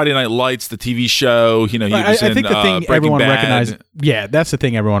in Friday Night Lights, the TV show. He was I think the thing everyone recognizes. Yeah, that's the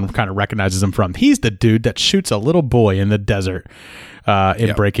thing everyone kind of recognizes him from. He's the dude that shoots a little boy in the desert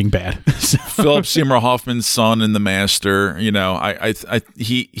in Breaking Bad. Philip Seymour Hoffman's son in The Master.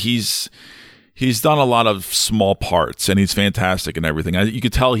 He's done a lot of small parts, and he's fantastic in everything. You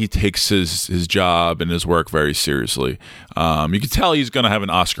could tell he takes his job and his work very seriously. You could tell he's going to have an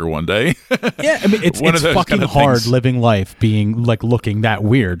Oscar one day. Yeah, I mean, it's fucking hard living life being looking that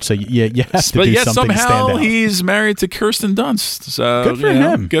weird. So you have to do something to stand somehow out. he's married to Kirsten Dunst. So good for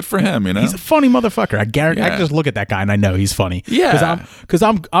him. Good for him. He's a funny motherfucker. I guarantee. I can just look at that guy and I know he's funny. Yeah, because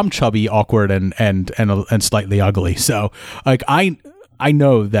I'm chubby, awkward, and slightly ugly. So I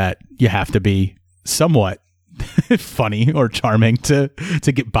know that you have to be somewhat funny or charming to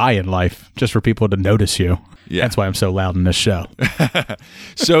get by in life, just for people to notice you. Yeah. That's why I'm so loud in this show.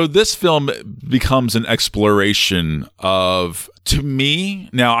 So this film becomes an exploration of, to me,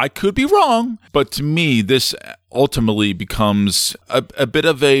 now I could be wrong, but to me, this ultimately becomes a bit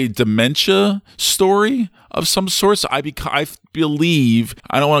of a dementia story of some sorts. I believe,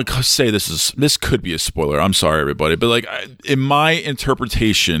 I don't want to say this could be a spoiler. I'm sorry, everybody. But in my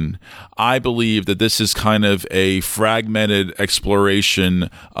interpretation, I believe that this is kind of a fragmented exploration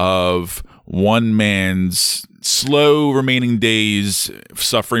of one man's slow remaining days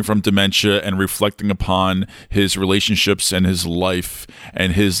suffering from dementia and reflecting upon his relationships and his life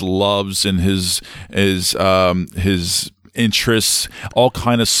and his loves and his interests, all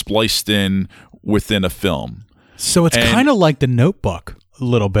kind of spliced in within a film. So it's kind of like The Notebook, a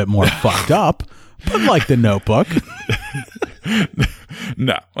little bit more fucked up, but like The Notebook.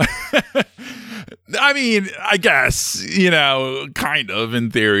 No. I mean, I guess, kind of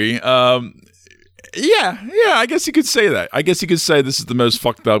in theory. Yeah, I guess you could say that. I guess you could say this is the most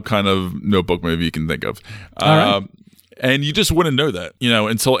fucked up kind of Notebook movie you can think of. All right. And you just wouldn't know that,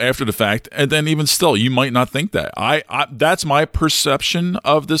 until after the fact. And then even still, you might not think that. That's my perception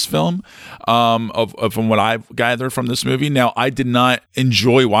of this film, of from what I've gathered from this movie. Now, I did not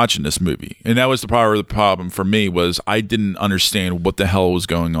enjoy watching this movie. And that was the problem for me, was I didn't understand what the hell was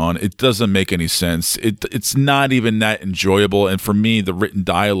going on. It doesn't make any sense. It's not even that enjoyable. And for me, the written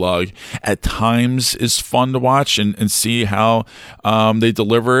dialogue at times is fun to watch and see how they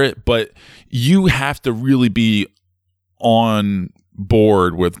deliver it. But you have to really be on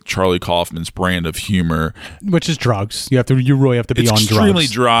board with Charlie Kaufman's brand of humor, which is drugs. You really have to be on drugs. It's extremely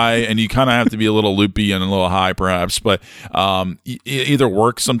dry, and you kind of have to be a little loopy and a little high, perhaps. But it either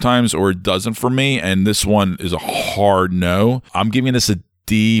works sometimes or it doesn't for me. And this one is a hard no. I'm giving this a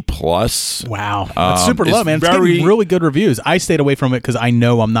D plus. Wow, that's super low, man. It's getting really good reviews. I stayed away from it because I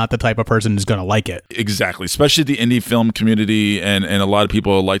know I'm not the type of person who's going to like it. Exactly, especially the indie film community, and a lot of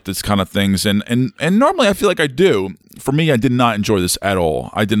people like this kind of things. And normally I feel like I do. For me, I did not enjoy this at all.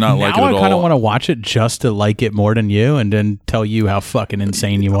 I did not like it at all. Now I kind of want to watch it just to like it more than you, and then tell you how fucking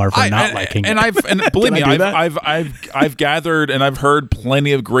insane you are for not liking it. And believe me, I've gathered and I've heard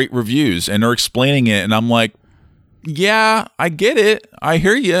plenty of great reviews, and they're explaining it, and I'm like, yeah, I get it. I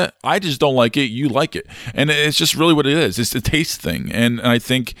hear you. I just don't like it. You like it. And it's just really what it is. It's a taste thing. And I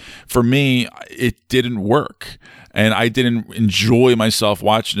think for me, it didn't work. And I didn't enjoy myself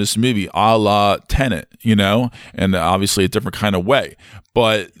watching this movie a la Tenet, and obviously a different kind of way.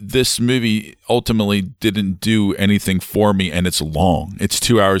 But this movie ultimately didn't do anything for me, and it's long. It's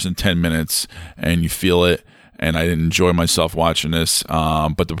 2 hours and 10 minutes, and you feel it. And I didn't enjoy myself watching this.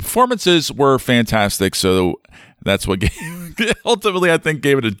 But the performances were fantastic, so that's what ultimately I think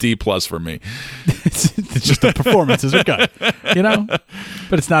gave it a D plus for me. It's just the performances are good,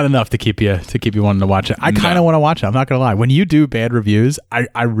 but it's not enough to keep you wanting to watch it. I kind of want to watch it. I'm not gonna lie. When you do bad reviews,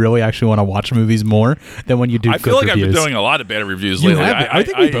 I really actually want to watch movies more than when you do. I feel like reviews. I've been doing a lot of bad reviews lately. I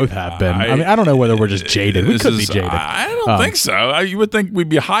think we both have been. I mean, I don't know whether we're just jaded. We could be jaded. I don't think so. You would think we'd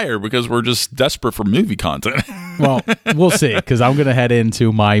be higher because we're just desperate for movie content. Well, we'll see, because I'm gonna head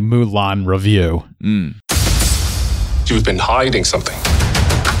into my Mulan review. You've been hiding something.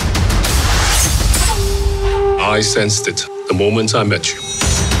 I sensed it the moment I met you.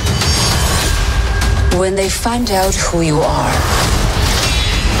 When they find out who you are,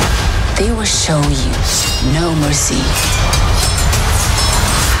 they will show you no mercy.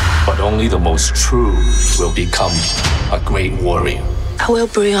 But only the most true will become a great warrior. I will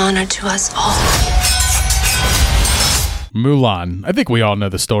bring honor to us all. Mulan. I think we all know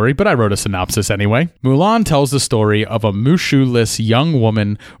the story, but I wrote a synopsis anyway. Mulan tells the story of a Mushu-less young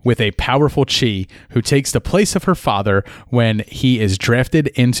woman with a powerful chi who takes the place of her father when he is drafted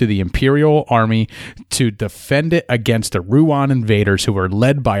into the Imperial Army to defend it against the Ruan invaders who are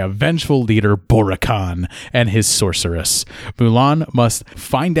led by a vengeful leader, Borikan, and his sorceress. Mulan must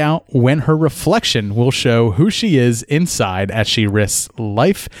find out when her reflection will show who she is inside as she risks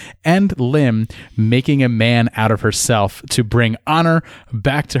life and limb, making a man out of herself to bring honor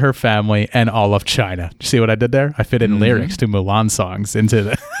back to her family and all of China. You see what I did there? I fit in lyrics to Mulan songs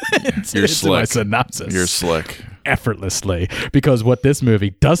into my synopsis. You're slick. Effortlessly, because what this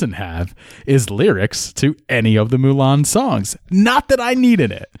movie doesn't have is lyrics to any of the Mulan songs. Not that I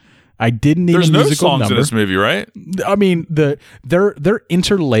needed it. I didn't need There's a musical no songs number in this movie, right? I mean, they're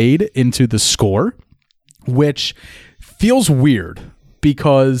interlaid into the score, which feels weird,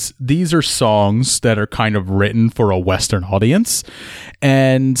 because these are songs that are kind of written for a Western audience,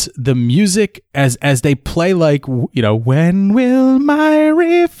 and the music as they play, like, when will my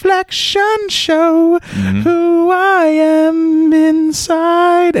reflection show who I am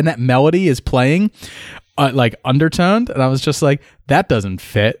inside, and that melody is playing like undertoned, and I was just like, that doesn't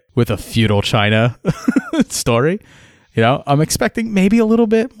fit with a feudal China story. I'm expecting maybe a little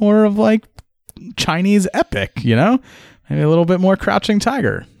bit more of like Chinese epic, maybe a little bit more Crouching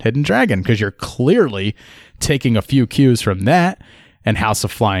Tiger, Hidden Dragon, because you're clearly taking a few cues from that, and House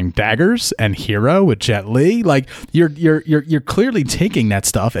of Flying Daggers and Hero with Jet Li. Like, you're clearly taking that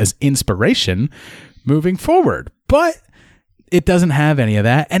stuff as inspiration moving forward, but it doesn't have any of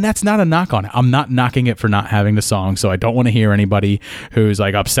that, and that's not a knock on it. I'm not knocking it for not having the song, so I don't want to hear anybody who's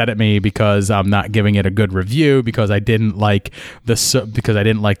like upset at me because I'm not giving it a good review because I didn't like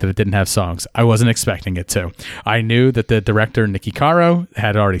that it didn't have songs. I wasn't expecting it to. I knew that the director Nikki Caro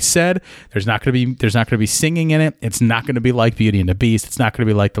had already said there's not going to be singing in it. It's not going to be like Beauty and the Beast. It's not going to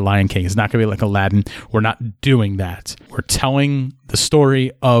be like The Lion King. It's not going to be like Aladdin. We're not doing that. We're telling the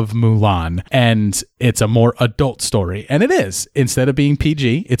story of Mulan, and it's a more adult story, and it is. Instead of being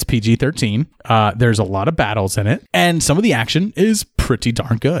PG, it's PG-13. There's a lot of battles in it, and some of the action is pretty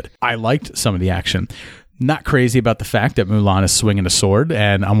darn good. I liked some of the action. Not crazy about the fact that Mulan is swinging a sword,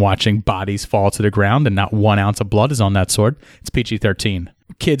 and I'm watching bodies fall to the ground, and not 1 ounce of blood is on that sword. It's PG-13.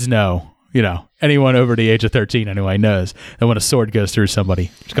 Kids know. Anyone over the age of 13 anyway knows that when a sword goes through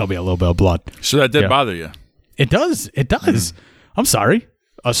somebody, there's going to be a little bit of blood. So that did bother you? It does. It does. I'm sorry.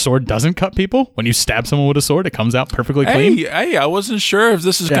 A sword doesn't cut people. When you stab someone with a sword, it comes out perfectly clean. Hey, I wasn't sure if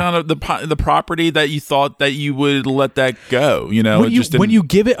this is kind of the property that you thought that you would let that go. When you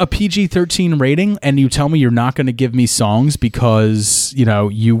give it a PG-13 rating and you tell me you're not going to give me songs because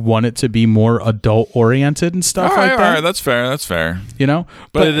you want it to be more adult oriented and stuff like that. All right, that's fair. That's fair.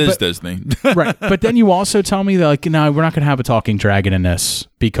 But it is Disney, right? But then you also tell me that, no, we're not going to have a talking dragon in this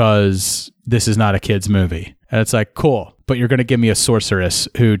because this is not a kid's movie. And it's like, cool, but you're going to give me a sorceress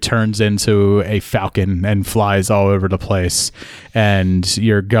who turns into a falcon and flies all over the place. And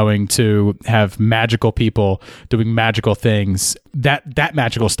you're going to have magical people doing magical things. That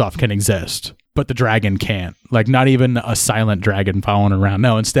magical stuff can exist, but the dragon can't. Like, not even a silent dragon following around.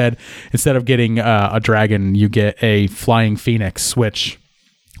 No, instead of getting a dragon, you get a flying phoenix, which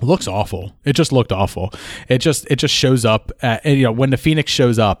looks awful. It just looked awful. It just shows up and, you know, when the phoenix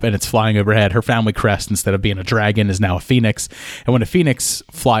shows up and it's flying overhead, her family crest, instead of being a dragon, is now a phoenix. And when a phoenix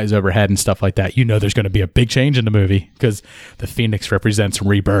flies overhead and stuff like that, you know there's going to be a big change in the movie, because the phoenix represents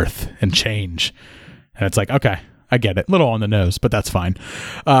rebirth and change. And it's like, okay, I get it. A little on the nose, but that's fine.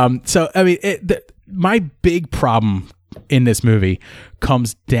 So, I mean, my big problem in this movie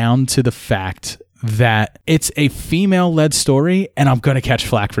comes down to the fact that it's a female-led story, and I'm going to catch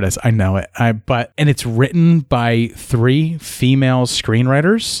flack for this. I know it. And it's written by 3 female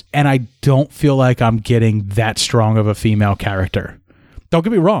screenwriters, and I don't feel like I'm getting that strong of a female character. Don't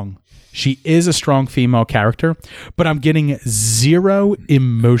get me wrong. She is a strong female character, but I'm getting zero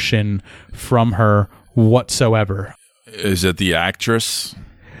emotion from her whatsoever. Is it the actress?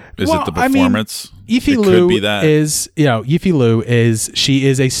 Is it the performance? Yifei Liu she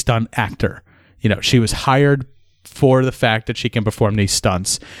is a stunt actor. You know, she was hired for the fact that she can perform these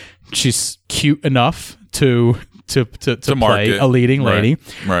stunts. She's cute enough to play a leading lady,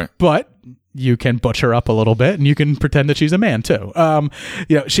 right? But you can butch her up a little bit, and you can pretend that she's a man too.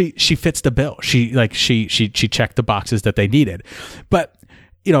 You know, she fits the bill. She checked the boxes that they needed, but.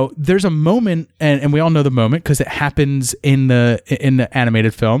 You know, there's a moment, and we all know the moment because it happens in the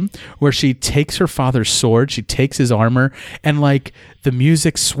animated film, where she takes her father's sword, she takes his armor, and like the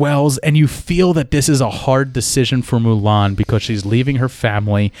music swells, and you feel that this is a hard decision for Mulan, because she's leaving her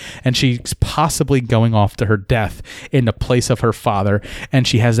family and she's possibly going off to her death in the place of her father. And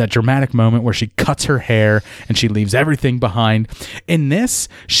she has that dramatic moment where she cuts her hair and she leaves everything behind. In this,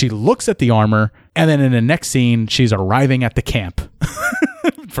 she looks at the armor, and then in the next scene, she's arriving at the camp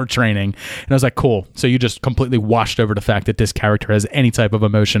for training. And I was like, cool. So you just completely washed over the fact that this character has any type of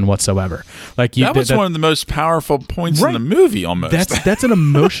emotion whatsoever. Like that was one of the most powerful points in the movie almost. That's an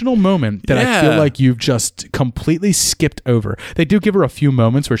emotional moment that I feel like you've just completely skipped over. They do give her a few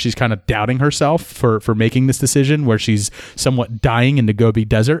moments where she's kind of doubting herself for making this decision, where she's somewhat dying in the Gobi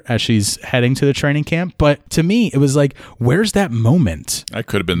Desert as she's heading to the training camp. But to me, it was like, where's that moment? That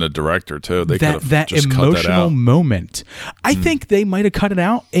could have been the director too. They could have that just emotional cut that out. moment. I think they might have cut it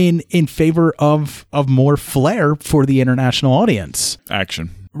out in favor of more flair for the international audience. Action.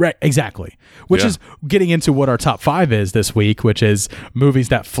 Right, exactly. Which is getting into what our top 5 is this week, which is movies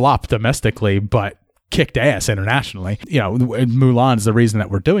that flop domestically but kicked ass internationally. You know, Mulan is the reason that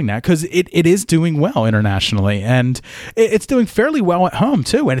we're doing that, because it is doing well internationally, and it's doing fairly well at home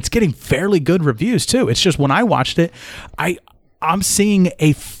too, and it's getting fairly good reviews too. It's just when I watched it, I'm seeing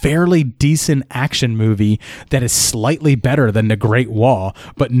a fairly decent action movie that is slightly better than The Great Wall,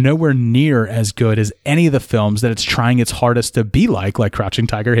 but nowhere near as good as any of the films that it's trying its hardest to be like Crouching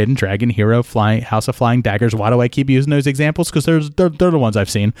Tiger, Hidden Dragon, Hero, House of Flying Daggers. Why do I keep using those examples? Because they're the ones I've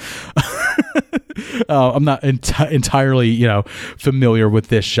seen. I'm not entirely, you know, familiar with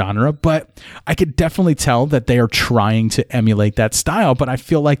this genre, but I could definitely tell that they are trying to emulate that style, but I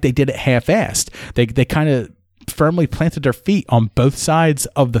feel like they did it half-assed. They kind of firmly planted their feet on both sides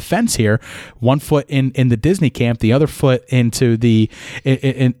of the fence here. One foot in the Disney camp, the other foot into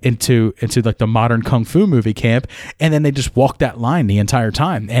like the modern kung fu movie camp, and then they just walked that line the entire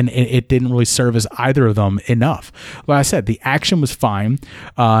time, and it didn't really serve as either of them enough. Like I said, the action was fine,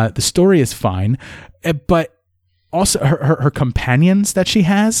 the story is fine, but also her companions that she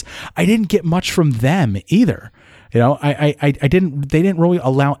has, I didn't get much from them either. You know, they didn't really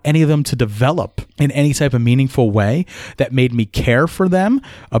allow any of them to develop in any type of meaningful way that made me care for them,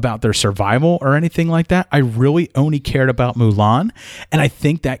 about their survival or anything like that. I really only cared about Mulan, and I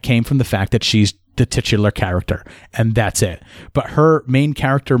think that came from the fact that she's the titular character, and that's it. But her main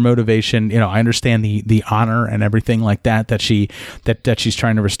character motivation, you know, I understand the honor and everything like that she's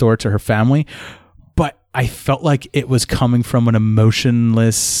trying to restore to her family, but I felt like it was coming from an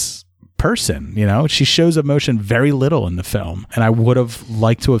emotionless person. You know, she shows emotion very little in the film, and I would have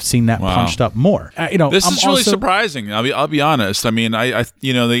liked to have seen that punched up more. You know, this is really surprising. I'll be honest. I mean, I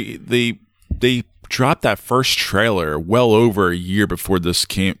you know, they dropped that first trailer well over a year before this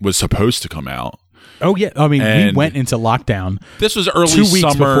was supposed to come out. Oh yeah, I mean, And we went into lockdown. This was early 2 weeks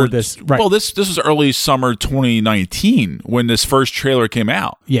summer. before this. Right. Well, this was early summer 2019 when this first trailer came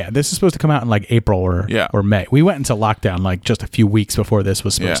out. Yeah, this is supposed to come out in like April or May. We went into lockdown like just a few weeks before this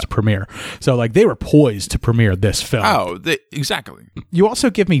was supposed to premiere. So like they were poised to premiere this film. Oh, exactly. You also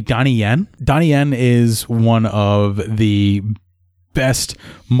give me Donnie Yen. Donnie Yen is one of the best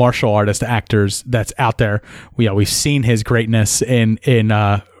martial artist actors that's out there. We've seen his greatness in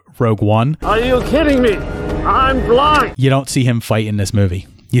Rogue One. Are you kidding me? I'm blind. You don't see him fight in this movie.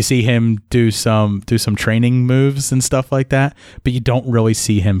 You see him do some training moves and stuff like that, but you don't really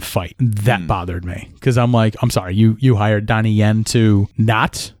see him fight. That bothered me because I'm like, I'm sorry, you hired Donnie Yen to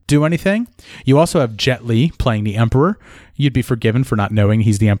not do anything. You also have Jet Li playing the Emperor. You'd be forgiven for not knowing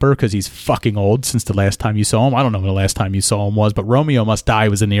he's the Emperor because he's fucking old since the last time you saw him. I don't know when the last time you saw him was, but Romeo Must Die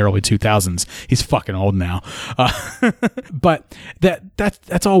was in the early 2000s. He's fucking old now. But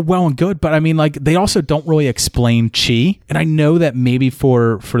that's all well and good. But I mean, like, they also don't really explain Qi. And I know that maybe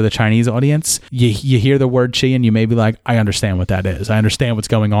for the Chinese audience, you hear the word Qi and you may be like, I understand what that is. I understand what's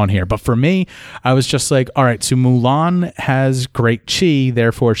going on here. But for me, I was just like, all right, so Mulan has great Qi,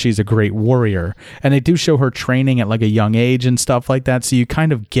 therefore she's a great warrior. And they do show her training at like a young age and stuff like that, so you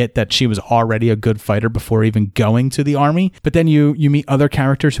kind of get that she was already a good fighter before even going to the army. But then you meet other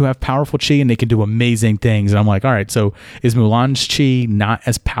characters who have powerful Qi and they can do amazing things, and I'm like, all right, so is Mulan's Qi not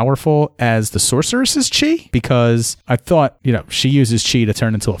as powerful as the sorceress's Qi? Because I thought, she uses Qi to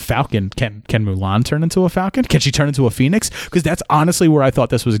turn into a falcon. Can Mulan turn into a falcon? Can she turn into a phoenix? Because that's honestly where I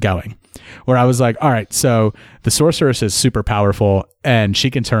thought this was going, where I was like, all right, so the sorceress is super powerful and she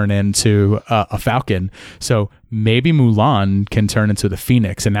can turn into a falcon, so maybe Mulan can turn into the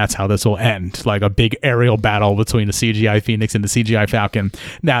Phoenix, and that's how this will end. Like a big aerial battle between the CGI Phoenix and the CGI Falcon.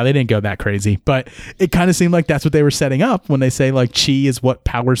 Now, they didn't go that crazy, but it kind of seemed like that's what they were setting up when they say like Qi is what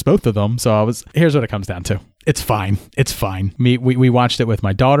powers both of them. So here's what it comes down to. It's fine. It's fine. We watched it with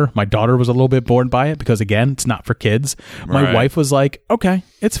my daughter. My daughter was a little bit bored by it because, again, it's not for kids. My wife was like, okay,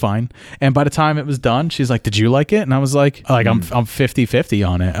 it's fine. And by the time it was done, she's like, did you like it? And I was like, I'm 50-50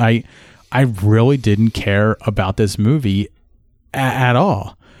 on it. I really didn't care about this movie at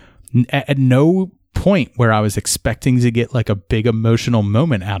all. At no point where I was expecting to get like a big emotional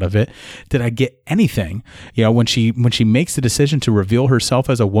moment out of it did I get anything. When she makes the decision to reveal herself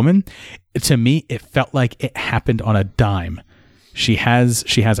as a woman, to me it felt like it happened on a dime. She has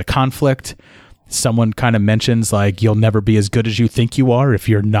a conflict. Someone kind of mentions like, you'll never be as good as you think you are if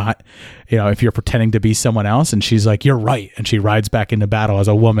you're not, if you're pretending to be someone else. And she's like, you're right. And she rides back into battle as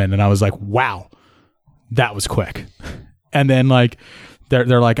a woman. And I was like, wow, that was quick. And then like,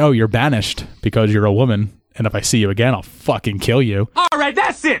 they're like, oh, you're banished because you're a woman. And if I see you again, I'll fucking kill you. All right,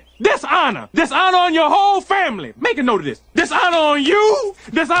 that's it. Dishonor. Dishonor on your whole family. Make a note of this. Dishonor on you.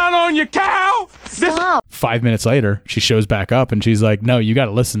 Dishonor on your cow. Stop. 5 minutes later, she shows back up and she's like, no, you got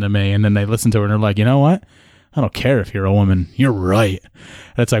to listen to me. And then they listen to her and they're like, you know what? I don't care if you're a woman. You're right.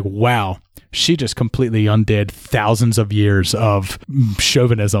 And it's like, wow. She just completely undid thousands of years of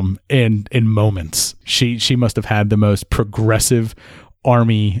chauvinism in moments. She must have had the most progressive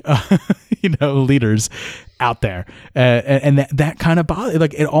army leaders out there, and that kind of bothered.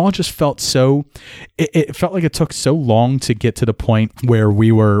 Like, it all just felt so, it felt like it took so long to get to the point where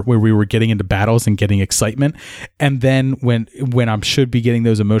we were getting into battles and getting excitement, and then when I should be getting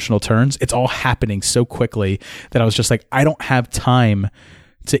those emotional turns, it's all happening so quickly that I was just like, I don't have time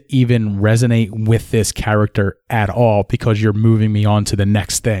to even resonate with this character at all because you're moving me on to the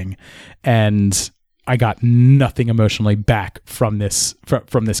next thing. And I got nothing emotionally back from this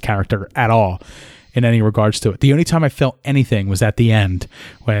character at all in any regards to it. The only time I felt anything was at the end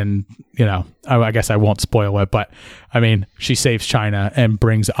when, I guess I won't spoil it, but I mean, she saves China and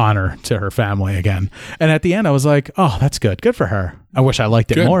brings honor to her family again. And at the end I was like, oh, that's good. Good for her. I wish I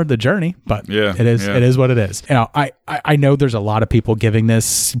liked it more, the journey, but it is what it is. I know there's a lot of people giving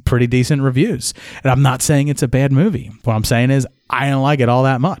this pretty decent reviews, and I'm not saying it's a bad movie. What I'm saying is I don't like it all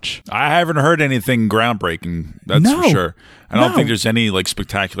that much. I haven't heard anything groundbreaking. That's for sure. I don't think there's any like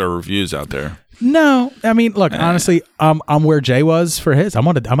spectacular reviews out there. No, I mean, look, honestly, I'm where Jay was for his. I'm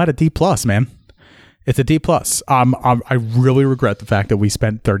at a D+, man. It's a D+. I really regret the fact that we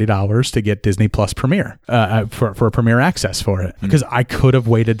spent $30 to get Disney Plus Premiere for Premiere access for it, because I could have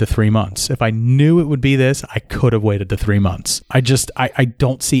waited to 3 months. If I knew it would be this, I could have waited to 3 months. I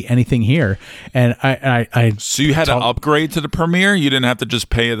don't see anything here, and I so you had to upgrade to the Premiere. You didn't have to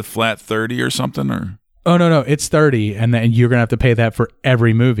just pay the flat 30 or something, or. Oh, no, it's 30, and then you're going to have to pay that for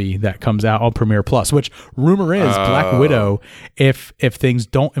every movie that comes out on Premiere Plus, which rumor is Black Widow, if things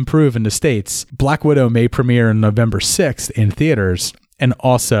don't improve in the States, Black Widow may premiere on November 6th in theaters, and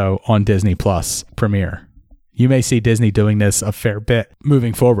also on Disney Plus premiere. You may see Disney doing this a fair bit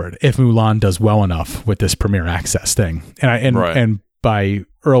moving forward if Mulan does well enough with this premiere access thing. And by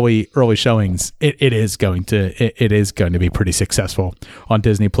early showings, it is going to be pretty successful on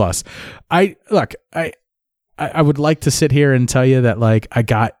Disney Plus. I would like to sit here and tell you that like I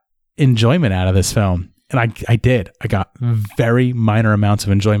got enjoyment out of this film. And I did. I got very minor amounts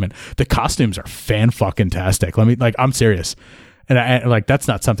of enjoyment. The costumes are fan-fucking-tastic. I'm serious. And I like, that's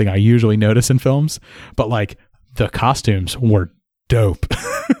not something I usually notice in films, but like the costumes were dope.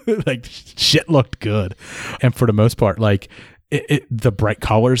 Like shit looked good. And for the most part, like the bright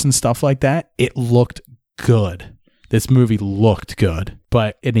colors and stuff like that, it looked good. This movie looked good,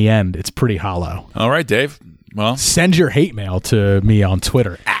 but in the end, it's pretty hollow. All right, Dave. Well, send your hate mail to me on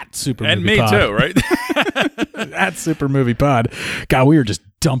Twitter at Super and Movie me Pod. too, right? At Super Movie Pod. God, we are just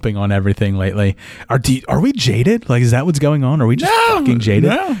dumping on everything lately. Are we jaded? Like, is that what's going on? Are we just fucking jaded?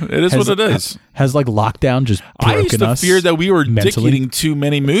 No, it is what it is. Has like lockdown just broken us? I used to fear that we were mentally? dick-eating too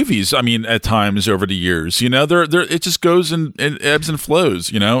many movies. I mean, at times over the years, you know, it just goes in ebbs and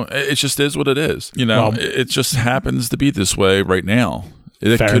flows. You know, it just is what it is. You know, it just happens to be this way right now.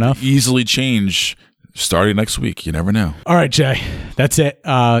 It fair could enough. easily change. Starting next week, you never know. All right, Jay, that's it.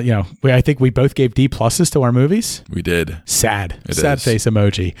 I think we both gave D pluses to our movies. We did. Sad is. Face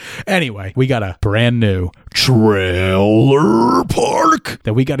emoji. Anyway, we got a brand new trailer park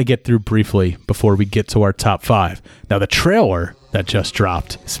that we got to get through briefly before we get to our top 5. Now, the trailer that just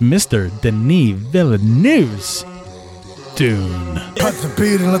dropped is Mr. Denis Villeneuve's Dune. Cut the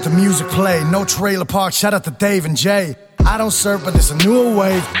beat and let the music play. No trailer park. Shout out to Dave and Jay. I don't serve, but there's a newer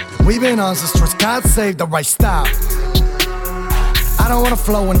wave. We've been on since trust God saved the right style. I don't want to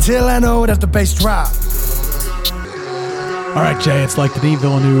flow until I know that the bass drop. All right, Jay, it's like Denis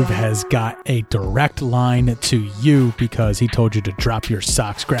Villeneuve has got a direct line to you because he told you to drop your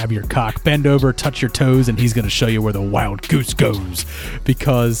socks, grab your cock, bend over, touch your toes, and he's going to show you where the wild goose goes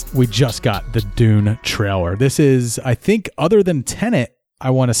because we just got the Dune trailer. This is, I think, other than Tenet, I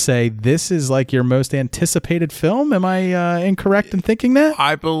want to say this is like your most anticipated film. Am I incorrect in thinking that?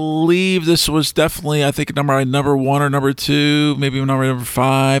 I believe this was definitely, I think, number 1 or number 2, maybe number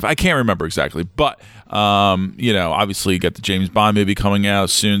 5. I can't remember exactly, but obviously you got the James Bond movie coming out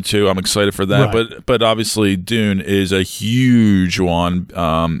soon too. I'm excited for that. Right. But obviously Dune is a huge one.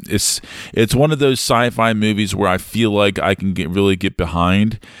 It's one of those sci-fi movies where I feel like I can really get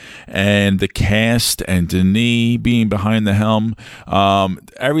behind, and the cast and Denis being behind the helm,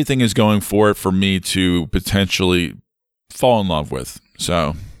 everything is going for it for me to potentially fall in love with.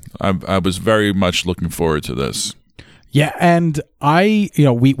 So I was very much looking forward to this. Yeah, and we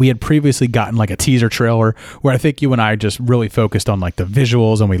had previously gotten like a teaser trailer where I think you and I just really focused on like the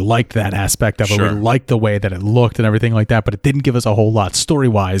visuals, and we liked that aspect of it. Sure. We liked the way that it looked and everything like that, but it didn't give us a whole lot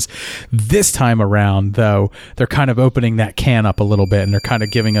story-wise. This time around, though, they're kind of opening that can up a little bit, and they're kind of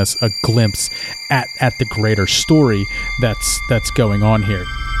giving us a glimpse at the greater story that's going on here.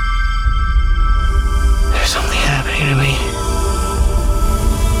 There's something happening to me.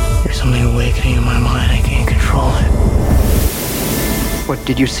 There's something awakening in my mind. I can't control it. What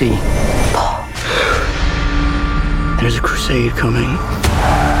did you see? There's a crusade coming.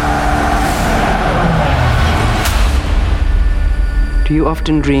 Do you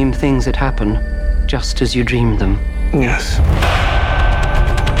often dream things that happen just as you dreamed them? Yes.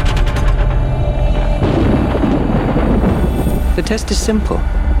 The test is simple.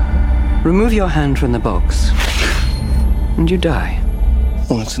 Remove your hand from the box, and you die.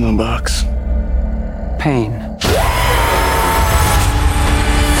 What's in the box? Pain.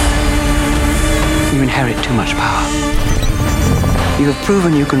 You inherit too much power. You have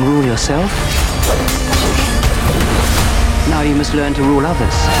proven you can rule yourself. Now you must learn to rule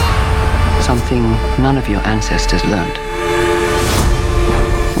others. Something none of your ancestors learned.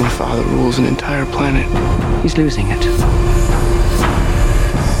 My father rules an entire planet. He's losing it.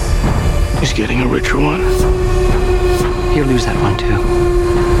 He's getting a richer one. He'll lose that one too.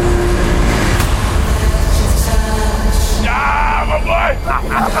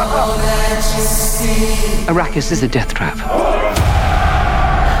 Arrakis is a death trap.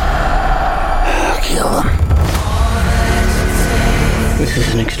 I'll kill them. This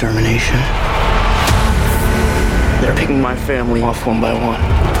is an extermination. They're picking my family off one by one.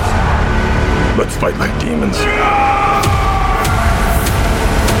 Let's fight like demons.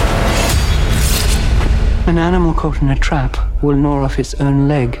 An animal caught in a trap will gnaw off its own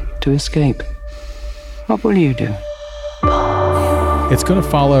leg to escape. What will you do? It's going to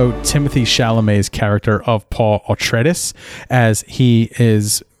follow Timothée Chalamet's character of Paul Atreides as he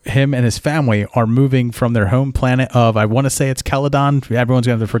is him and his family are moving from their home planet of, I want to say it's Caladan. Everyone's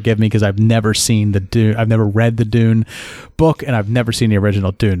going to have to forgive me because I've never seen the Dune. I've never read the Dune book, and I've never seen the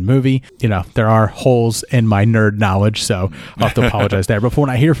original Dune movie. You know, there are holes in my nerd knowledge, so I'll have to apologize there. But when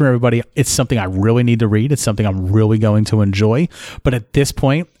I hear from everybody, it's something I really need to read. It's something I'm really going to enjoy. But at this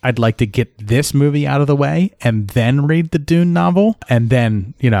point, I'd like to get this movie out of the way and then read the Dune novel, and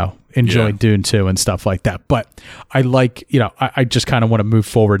then, you know, enjoy Dune 2 and stuff like that. But I like, you know, I just kind of want to move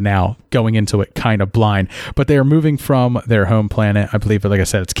forward now, going into it kind of blind. But they are moving from their home planet, I believe, like I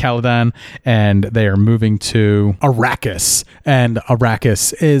said, it's Caladan, and they are moving to Arrakis. And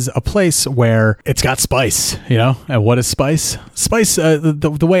Arrakis is a place where it's got spice, you know? And what is spice? Spice,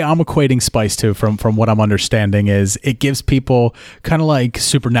 the way I'm equating spice to, from what I'm understanding, is it gives people kind of like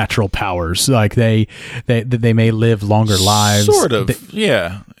supernatural powers. Like they may live longer lives. Sort of,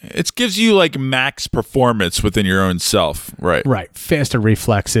 yeah. It gives you like max performance within your own self, right? Right. Faster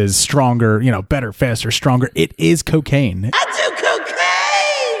reflexes, stronger, you know, better, faster, stronger. It is cocaine. I do cocaine!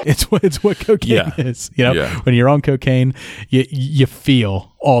 It's what cocaine is. You know, when you're on cocaine, you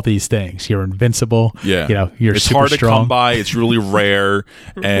feel all these things. You're invincible. Yeah. You know, you're it's super hard to strong. come by. It's really rare.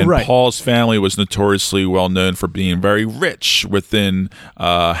 And Right. Paul's family was notoriously well known for being very rich within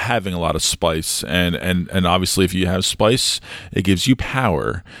having a lot of spice. And obviously, if you have spice, it gives you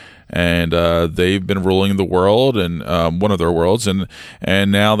power. And they've been ruling the world, and one of their worlds, and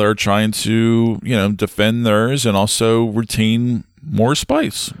now they're trying to, you know, defend theirs and also retain more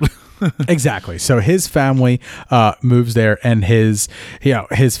spice. Exactly. So his family moves there, and his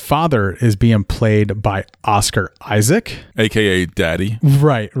father is being played by Oscar Isaac, aka Daddy.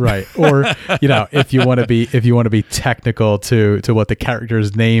 Right. Or, you know, if you want to be technical to what the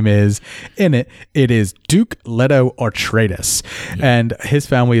character's name is in it, it is Duke Leto Atreides. And his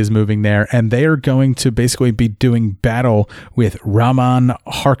family is moving there, and they are going to basically be doing battle with Raman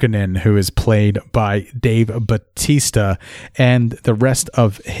Harkonnen, who is played by Dave Bautista, and the rest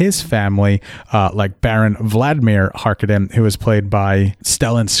of his family, like Baron Vladimir Harkonnen, who is played by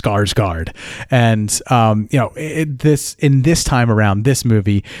Stellan Skarsgård. And you know, in this time around, this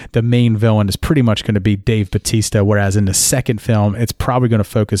movie, the main villain is pretty much going to be Dave Bautista, whereas in the second film, it's probably going to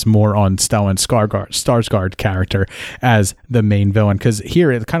focus more on Stellan Skarsgård character as the main villain, because here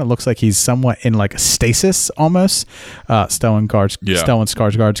it kind of looks like he's somewhat in like a stasis almost. Stellan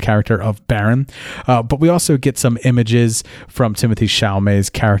Skarsgård's character of Baron, but we also get some images from Timothée Chalamet's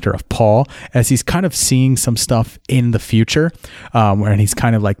character of Paul, as he's kind of seeing some stuff in the future, where he's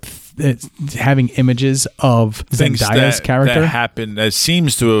kind of like having images of Zendaya's character that happened, that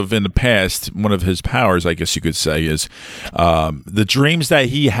seems to have in the past. One of his powers, I guess you could say, is the dreams that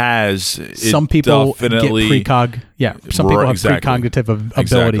he has. Some people get precog. Yeah, some people have precognitive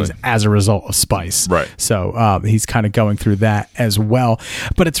abilities as a result of spice. Right. So he's kind of going through that as well.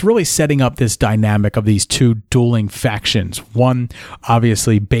 But it's really setting up this dynamic of these two dueling factions. One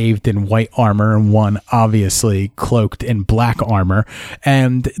obviously bathed in white armor, and one obviously cloaked in black armor.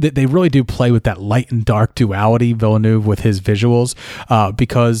 And they really do play with that light and dark duality, Villeneuve, with his visuals,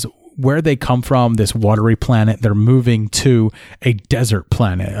 because where they come from, this watery planet, they're moving to a desert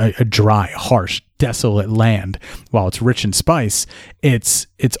planet, a dry, harsh, desolate land. While it's rich in spice, it's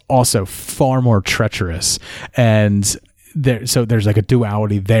also far more treacherous. And there's like a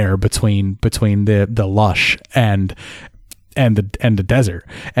duality there between the lush and the desert.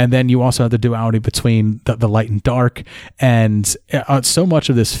 And then you also have the duality between the light and dark. And so much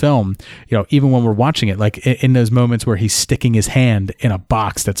of this film, you know, even when we're watching it, like in those moments where he's sticking his hand in a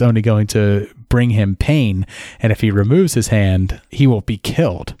box that's only going to bring him pain, and if he removes his hand, he will be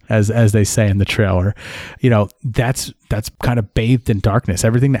killed, as they say in the trailer. You know, that's kind of bathed in darkness.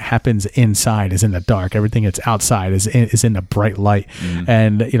 Everything that happens inside is in the dark. Everything that's outside is in the bright light.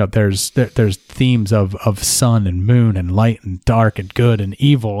 And you know, there's themes of sun and moon and light and dark and good and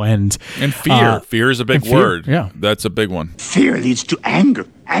evil and fear. Fear is a big word. Yeah, that's a big one. Fear leads to anger.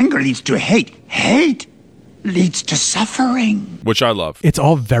 Anger leads to hate. Hate leads to suffering. Which I love. It's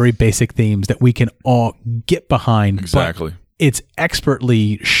all very basic themes that we can all get behind. Exactly. It's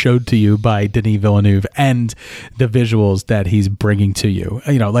expertly showed to you by Denis Villeneuve and the visuals that he's bringing to you.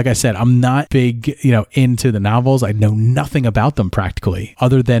 You know, like I said, I'm not big, you know, into the novels. I know nothing about them practically,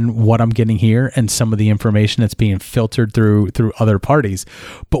 other than what I'm getting here and some of the information that's being filtered through other parties.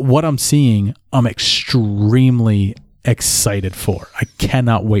 But what I'm seeing, I'm extremely excited for. I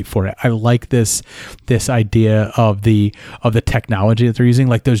cannot wait for it. I like this idea of the technology that they're using,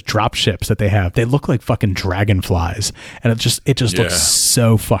 like those drop ships that they have. They look like fucking dragonflies, and it just looks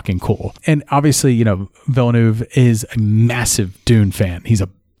so fucking cool. And obviously, you know, Villeneuve is a massive Dune fan. He's a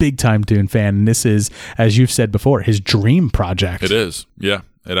big time Dune fan, and this is, as you've said before, his dream project. It is. Yeah.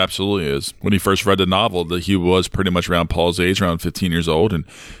 It absolutely is. When he first read the novel, that he was pretty much around Paul's age, around 15 years old, and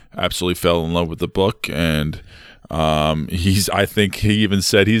absolutely fell in love with the book. And I think he even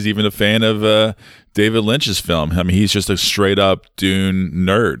said he's even a fan of David Lynch's film. I mean, he's just a straight up Dune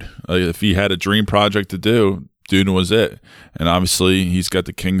nerd. If he had a dream project to do, Dune was it. And obviously he's got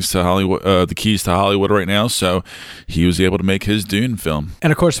the keys to Hollywood right now, so he was able to make his Dune film.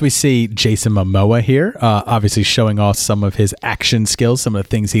 And of course we see Jason Momoa here, obviously showing off some of his action skills, some of the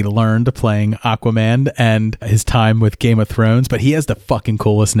things he learned playing Aquaman and his time with Game of Thrones. But he has the fucking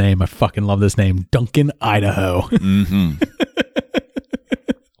coolest name. I fucking love this name, Duncan Idaho. Mm-hmm.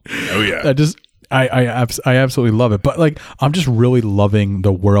 Oh yeah. I absolutely love it. But like, I'm just really loving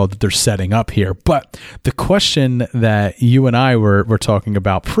the world that they're setting up here. But the question that you and I were talking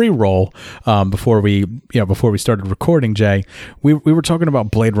about pre-roll, before we started recording, Jay, we were talking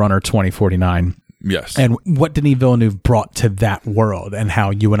about Blade Runner 2049. Yes. And what Denis Villeneuve brought to that world and how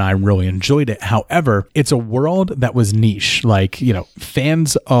you and I really enjoyed it. However, it's a world that was niche. Like,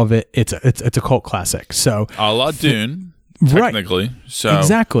 fans of it, it's a cult classic. So a la Dune. Technically, right. So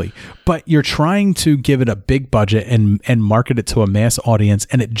exactly, but you're trying to give it a big budget and market it to a mass audience,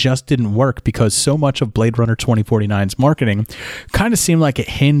 and it just didn't work because so much of Blade Runner 2049's marketing kind of seemed like it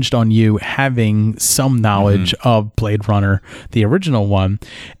hinged on you having some knowledge of Blade Runner, the original one,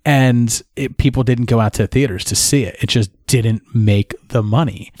 and people didn't go out to theaters to see it. It just didn't make the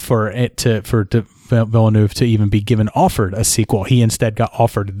money for Villeneuve to even be offered a sequel. He instead got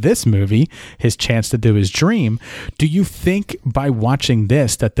offered this movie, his chance to do his dream. Do you think by watching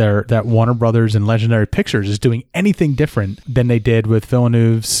this that Warner Brothers and Legendary Pictures is doing anything different than they did with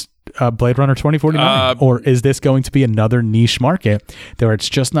Villeneuve's Blade Runner 2049? Or is this going to be another niche market where it's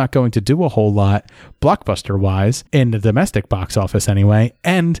just not going to do a whole lot blockbuster wise in the domestic box office anyway?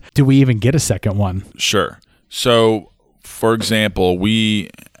 And do we even get a second one? Sure. So, for example, we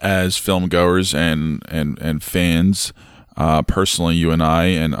as film goers and fans, personally, you and I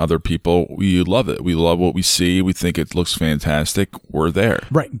and other people, we love it. We love what we see. We think it looks fantastic. We're there.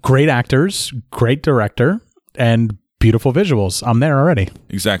 Right. Great actors, great director, and beautiful visuals. I'm there already.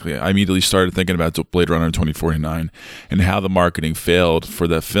 Exactly. I immediately started thinking about Blade Runner 2049 and how the marketing failed for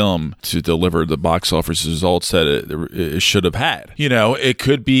that film to deliver the box office results that it should have had. It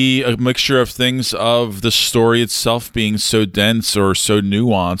could be a mixture of things, of the story itself being so dense or so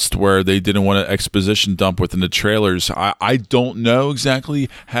nuanced where they didn't want an exposition dump within the trailers. I don't know exactly.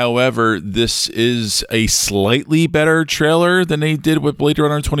 However, this is a slightly better trailer than they did with Blade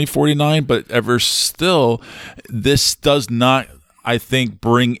Runner 2049, but ever still, this does not, I think,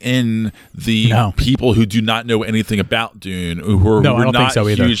 bring in the people who do not know anything about Dune, who are not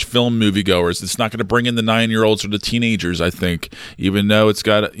huge film moviegoers. It's not going to bring in the 9-year-olds or the teenagers, I think, even though it's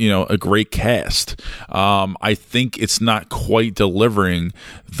got a great cast. I think it's not quite delivering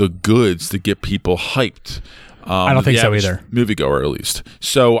the goods to get people hyped. I don't think so either. Moviegoer, at least.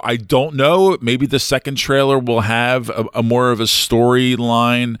 So I don't know. Maybe the second trailer will have a more of a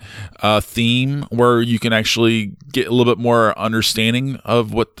storyline theme where you can actually get a little bit more understanding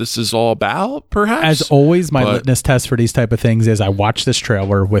of what this is all about, perhaps. As always, my litmus test for these type of things is I watched this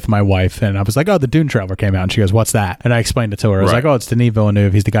trailer with my wife, and I was like, oh, the Dune trailer came out. And she goes, what's that? And I explained it to her. I was like, oh, it's Denis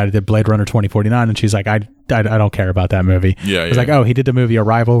Villeneuve. He's the guy who did Blade Runner 2049. And she's like, I don't care about that movie. Yeah, I was like, oh, he did the movie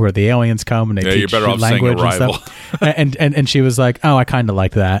Arrival where the aliens come and they teach you're better off language saying and Arrival. stuff. and she was like, oh, I kind of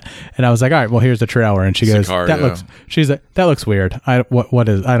like that. And I was like, all right, well, here's the trailer. And she goes, she's like, that looks weird. I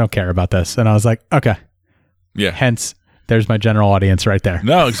don't care about this. And I was like, okay. Yeah. Hence, there's my general audience right there.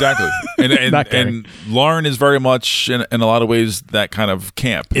 No, exactly. And Lauren is very much, in a lot of ways, that kind of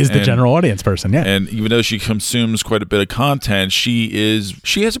camp. Is the general audience person, yeah. And even though she consumes quite a bit of content, she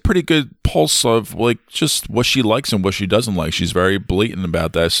has a pretty good pulse of like just what she likes and what she doesn't like. She's very blatant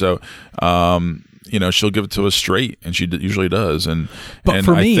about that. So, she'll give it to us straight, and she usually does. But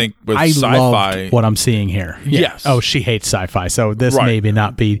for me, I think with I sci-fi, love what I'm seeing here. Yeah. Yes. Oh, she hates sci-fi, so this maybe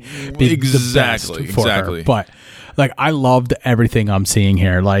not be the best for her. But like, I loved everything I'm seeing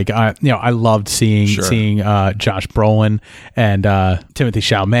here. Like, I loved seeing Josh Brolin and Timothée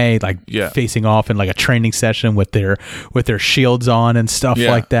Chalamet facing off in like a training session with their shields on and stuff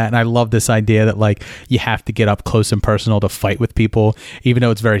like that. And I love this idea that like you have to get up close and personal to fight with people, even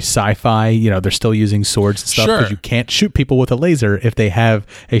though it's very sci-fi. They're still using swords and stuff because you can't shoot people with a laser if they have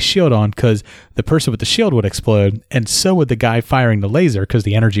a shield on, because the person with the shield would explode, and so would the guy firing the laser, because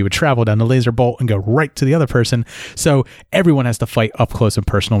the energy would travel down the laser bolt and go right to the other person. So everyone has to fight up close and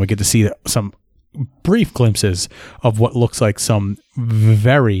personal. We get to see some brief glimpses of what looks like some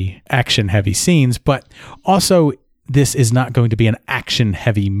very action heavy scenes, but also this is not going to be an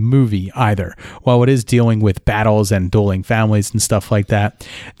action-heavy movie either. While it is dealing with battles and dueling families and stuff like that,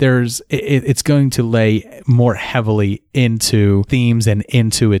 it's going to lay more heavily into themes and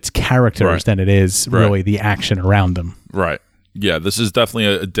into its characters than it is really the action around them. Right. Yeah, this is definitely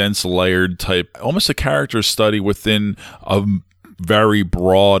a dense, layered type, almost a character study within a very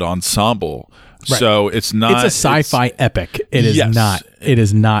broad ensemble. Right. So it's not. It's a sci-fi epic. It is not. It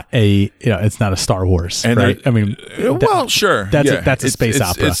is not a. It's not a Star Wars. And right. I mean, sure. That's a space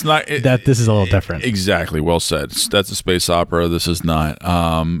opera. It's not. This is a little different. Exactly. Well said. That's a space opera. This is not.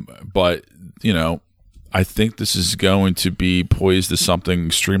 But I think this is going to be poised as something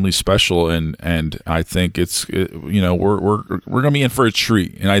extremely special, and I think we're going to be in for a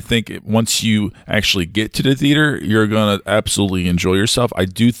treat. And I think once you actually get to the theater, you're going to absolutely enjoy yourself. I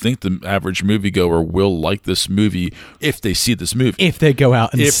do think the average moviegoer will like this movie if they see this movie. If they go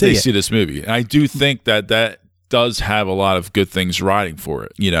out and see this movie, and I do think that does have a lot of good things riding for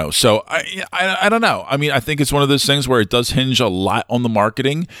it, so I don't know. I mean, I think it's one of those things where it does hinge a lot on the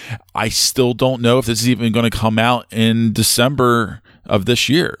marketing. I still don't know if this is even going to come out in December of this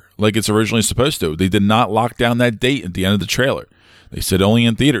year like it's originally supposed to. They did not lock down that date at the end of the trailer. They said only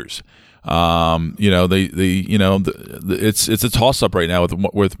in theaters. It's a toss up right now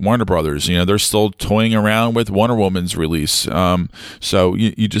with Warner Brothers. They're still toying around with Wonder Woman's release. So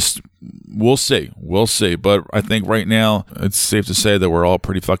you just we'll see. But I think right now it's safe to say that we're all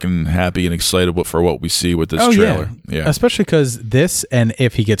pretty fucking happy and excited for what we see with this trailer. Yeah. Especially because this, and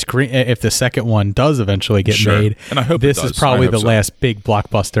if he gets if the second one does eventually get made, and I hope this is probably the last big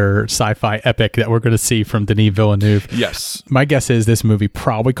blockbuster sci-fi epic that we're going to see from Denis Villeneuve. Yes. My guess is this movie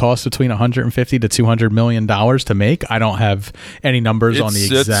probably costs between $150 to $200 million to make. I don't have any numbers on the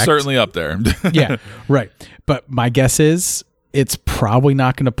exact. It's certainly up there. Yeah, right. But my guess is it's probably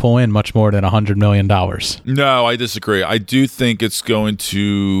not going to pull in much more than $100 million. No, I disagree. I do think it's going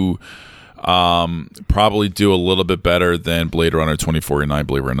to probably do a little bit better than Blade Runner 2049,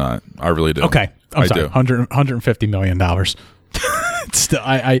 believe it or not. I really do. Okay. I'm sorry. do. $150 million. Still,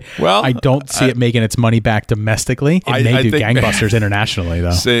 I don't see it making its money back domestically. It may do gangbusters internationally,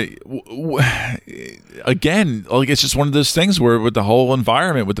 though. Again, it's just one of those things where with the whole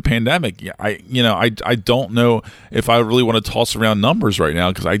environment, with the pandemic, I don't know if I really want to toss around numbers right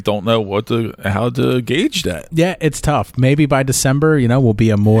now because I don't know how to gauge that. Yeah, it's tough. Maybe by December, we'll be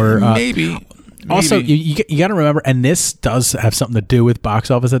a more maybe. Also, you got to remember, and this does have something to do with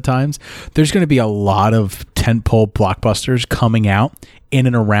box office at times, there's going to be a lot of tentpole blockbusters coming out in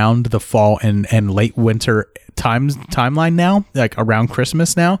and around the fall and late winter timeline now, like around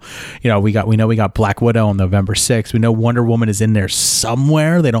Christmas now. We know we got Black Widow on November 6th. We know Wonder Woman is in there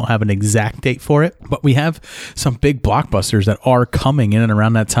somewhere. They don't have an exact date for it, but we have some big blockbusters that are coming in and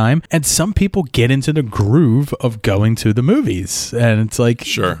around that time. And some people get into the groove of going to the movies. And it's like,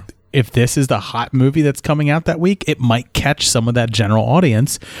 sure. If this is the hot movie that's coming out that week, it might catch some of that general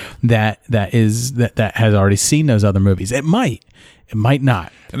audience that has already seen those other movies. It might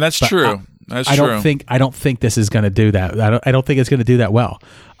not. And that's true. I don't think this is going to do that. I don't think it's going to do that well.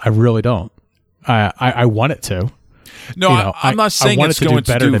 I really don't. I want it to. No, I'm not saying it's going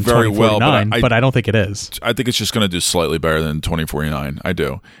to do very well, but I don't think it is. I think it's just going to do slightly better than 2049. I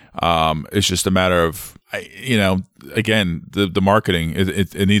do. It's just a matter of, again, the marketing.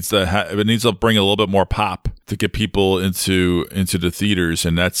 It needs to bring a little bit more pop to get people into the theaters,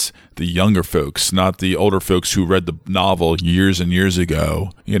 and that's the younger folks, not the older folks who read the novel years and years ago,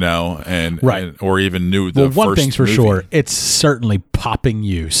 or even knew the first one thing's for movie. sure, it's certainly popping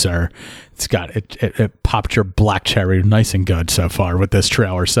you, sir. It's got it popped your black cherry nice and good so far with this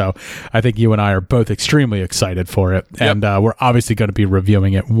trailer. So I think you and I are both extremely excited for it. Yep. And we're obviously going to be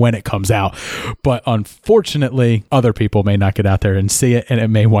reviewing it when it comes out. But unfortunately, other people may not get out there and see it, and it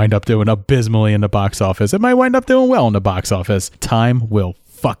may wind up doing abysmally in the box office. It might wind up doing well in the box office. Time will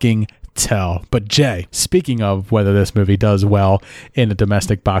fucking tell. But Jay, speaking of whether this movie does well in the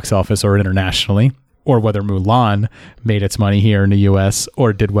domestic box office or internationally, or whether Mulan made its money here in the U.S.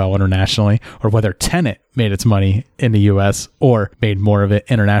 or did well internationally, or whether Tenet made its money in the U.S. or made more of it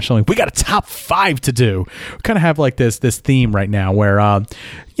internationally, we got a top 5 to do. We kind of have like this theme right now where,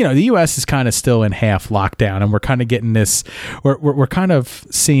 the U.S. is kind of still in half lockdown, and we're kind of getting this, we're kind of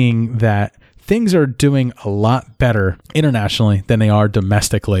seeing that things are doing a lot better internationally than they are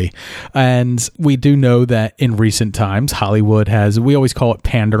domestically. And we do know that in recent times, Hollywood we always call it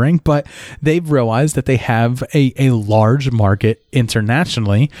pandering, but they've realized that they have a large market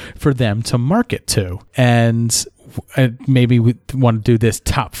internationally for them to market to. And maybe we want to do this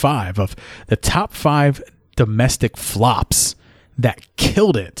top 5 of the top 5 domestic flops that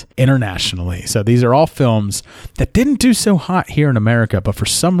killed it internationally. So these are all films that didn't do so hot here in America, but for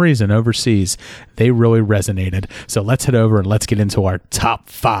some reason overseas, they really resonated. So let's head over and let's get into our top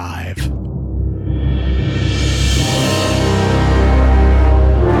 5.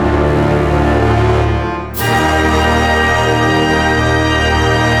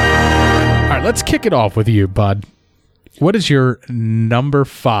 Let's kick it off with you, bud. What is your number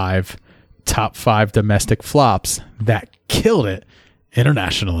 5 top 5 domestic flops that killed it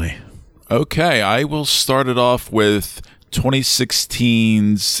internationally? Okay, I will start it off with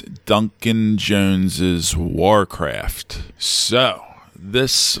 2016's Duncan Jones's Warcraft. So,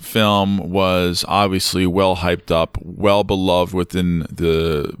 this film was obviously well hyped up, well beloved within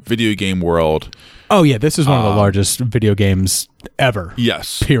the video game world. Oh, yeah, this is one of the largest video games ever.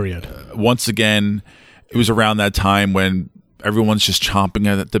 Yes. Period. Once again, it was around that time when everyone's just chomping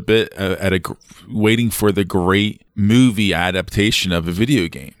at the bit, waiting for the great movie adaptation of a video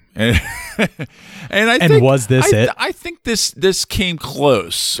game. And was this it? I think this came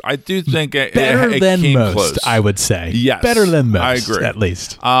close. I do think it than came most, close. I would say. Yes. Better than most, I agree. at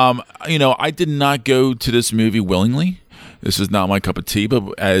least. I did not go to this movie willingly. This is not my cup of tea,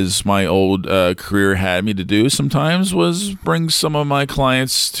 but as my old career had me to do sometimes was bring some of my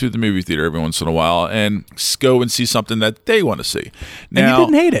clients to the movie theater every once in a while and go and see something that they want to see. Now, and you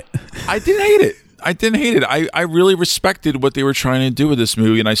didn't hate it. I didn't hate it. I really respected what they were trying to do with this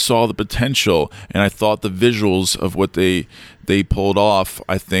movie, and I saw the potential, and I thought the visuals of what they pulled off,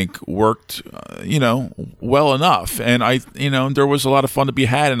 I think, worked, well enough. And there was a lot of fun to be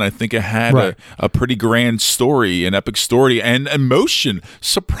had, and I think it had a pretty grand story, an epic story, and emotion,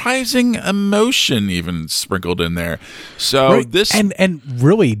 surprising emotion even sprinkled in there. So this and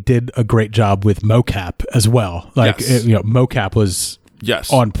really did a great job with mocap as well. Like mocap was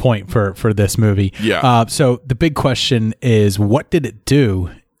on point for this movie. Yeah. So the big question is, what did it do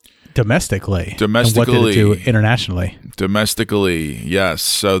domestically? And what did it do internationally? Domestically, yes.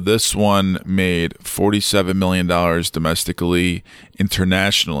 So this one made $47 million domestically.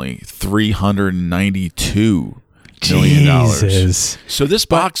 Internationally, $392 million. Jesus. So this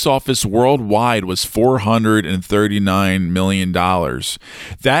box office worldwide was $439 million.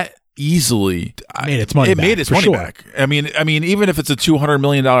 That easily made its money back. Made its money back. I mean, even if it's a $200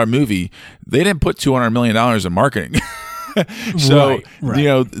 million movie, they didn't put $200 million in marketing. So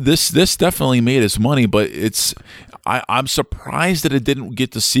this definitely made its money, but I'm surprised that it didn't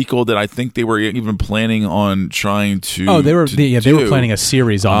get the sequel that I think they were even planning on trying to. Oh, they were planning a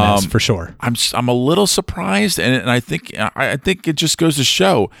series on this for sure. I'm a little surprised, and I think it just goes to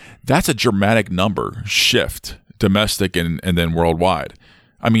show that's a dramatic number shift, domestic and then worldwide.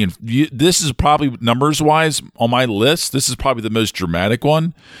 I mean, this is probably numbers-wise on my list. This is probably the most dramatic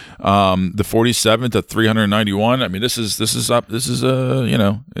one. The 47 to 391. I mean, this is up. This is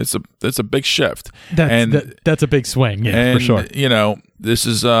it's a big shift. That's a big swing, for sure. This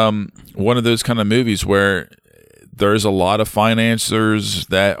is one of those kind of movies where there's a lot of financiers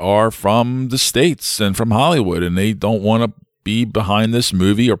that are from the States and from Hollywood, and they don't want to be behind this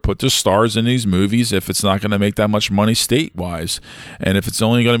movie or put their stars in these movies if it's not going to make that much money state-wise. And if it's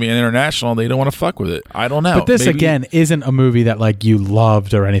only going to be international, they don't want to fuck with it. I don't know. But this, again, isn't a movie that, like, you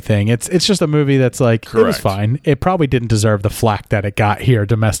loved or anything. It's just a movie that's, like, Correct. It was fine. It probably didn't deserve the flack that it got here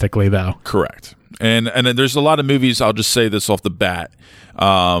domestically, though. Correct. And there's a lot of movies, I'll just say this off the bat,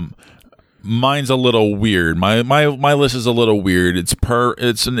 mine's a little weird. My list is a little weird.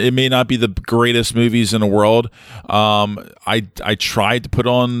 It may not be the greatest movies in the world. I tried to put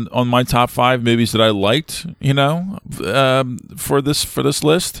on my top 5 movies that I liked, for this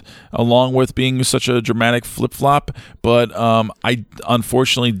list, along with being such a dramatic flip flop. But I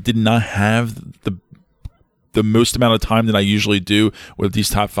unfortunately did not have the most amount of time that I usually do with these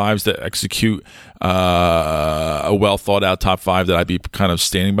top 5s to execute a well thought out top 5 that I'd be kind of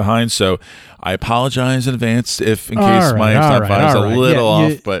standing behind. So I apologize in advance if in case my top 5 is a little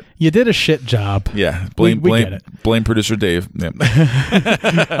off, but you did a shit job. Yeah. We get it. Blame producer Dave. Yeah.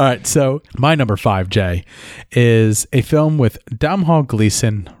 All right. So my number 5, Jay, is a film with Domhnall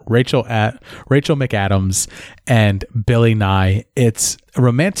Gleeson, Rachel McAdams, and Billy Nye. It's a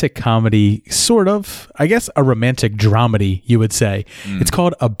romantic comedy, sort of, I guess a romantic dramedy, you would say. It's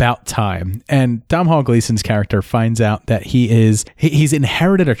called About Time. And Domhnall Gleeson's character finds out that he's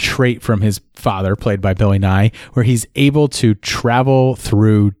inherited a trait from his father, played by Billy Nye, where he's able to travel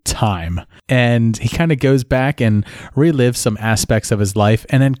through time. And he kind of goes back and relives some aspects of his life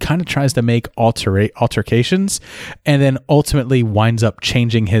and then kind of tries to make altercations and then ultimately winds up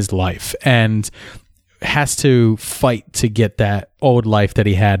changing his life. And has to fight to get that old life that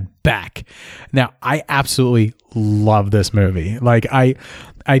he had back. Now, I absolutely love this movie. Like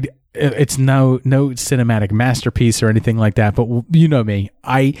it's no cinematic masterpiece or anything like that, but you know me,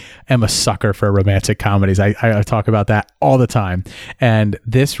 I am a sucker for romantic comedies. I talk about that all the time, and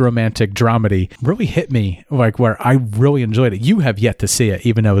this romantic dramedy really hit me, like where I really enjoyed it. You have yet to see it,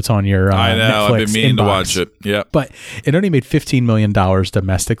 even though it's on your I know, Netflix I've been meaning to inbox. watch it. Yeah, but it only made $15 million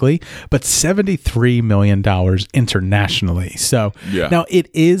domestically, but $73 million internationally. So now it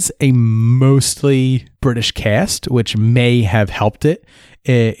is a mostly British cast, which may have helped it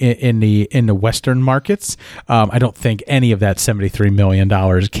in the Western markets. I don't think any of that $73 million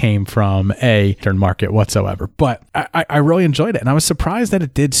came from a Western market whatsoever, but I really enjoyed it, and I was surprised that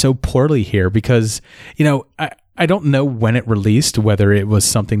it did so poorly here because, you know, I don't know when it released, whether it was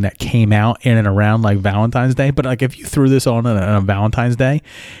something that came out in and around like Valentine's Day, but like if you threw this on a Valentine's Day,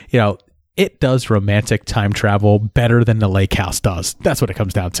 you know, it does romantic time travel better than The Lake House does. That's what it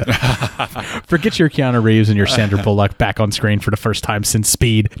comes down to. Forget your Keanu Reeves and your Sandra Bullock back on screen for the first time since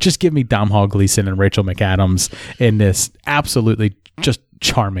Speed. Just give me Domhnall Gleeson and Rachel McAdams in this absolutely just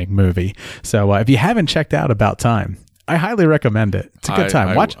charming movie. So if you haven't checked out About Time, I highly recommend it. It's a good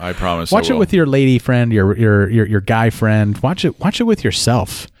time. I promise. Watch it with your lady friend, your guy friend. Watch it with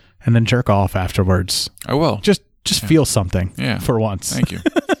yourself, and then jerk off afterwards. I will. Just feel something. For once. Thank you.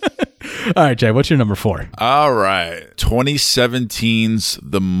 All right, Jay, what's your number 4? All right. 2017's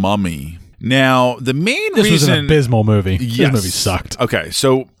The Mummy. Now, the main This reason... was an abysmal movie. Yes. This movie sucked. Okay,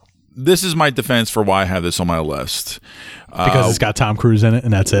 so this is my defense for why I have this on my list. Because it's got Tom Cruise in it,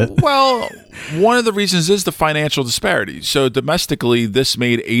 and that's it? Well, one of the reasons is the financial disparity. So domestically, this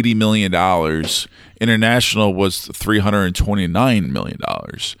made $80 million. International was $329 million.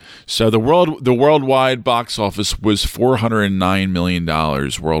 So the worldwide box office was $409 million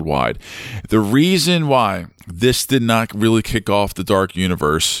worldwide. The reason why this did not really kick off the Dark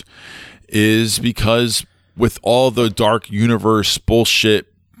Universe is because with all the Dark Universe bullshit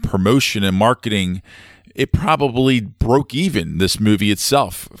promotion and marketing, it probably broke even, this movie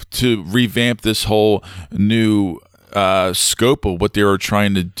itself, to revamp this whole new scope of what they were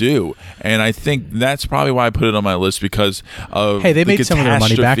trying to do. And I think that's probably why I put it on my list, because of Hey, they the made some of their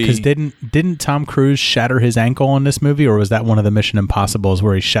money back because catastrophe. didn't Tom Cruise shatter his ankle in this movie, or was that one of the Mission Impossibles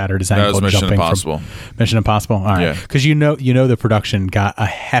where he shattered his ankle? That was Mission jumping Impossible. From Mission Impossible. All right, Yeah. because you know the production got a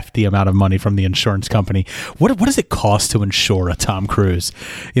hefty amount of money from the insurance company. What does it cost to insure a Tom Cruise?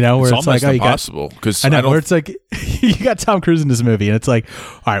 You know, where It's it's, almost like, oh, impossible, 'cause I know I don't- where it's like you got Tom Cruise in this movie, and it's like,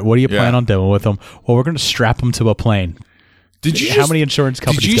 all right, what do you plan on doing with him? Well, we're going to strap him to a plane. How many insurance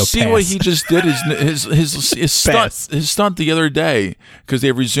companies Did you go see pass? what he just did? His stunt the other day, because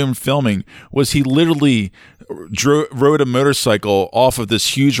they resumed filming, was he literally rode a motorcycle off of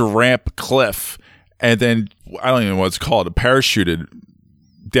this huge ramp cliff, and then I don't even know what it's called, parachuted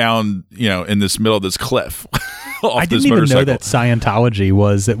down, in this middle of this cliff. I didn't even know that Scientology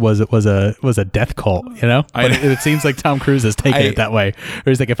was a death cult, But it seems like Tom Cruise is taking it that way.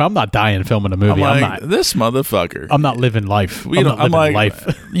 Where he's like, if I'm not dying filming a movie, I'm not. This motherfucker. I'm not living life. We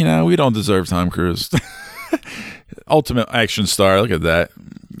don't deserve Tom Cruise. Ultimate action star. Look at that.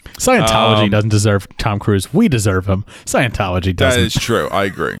 Scientology doesn't deserve Tom Cruise. We deserve him. Scientology doesn't. That is true. I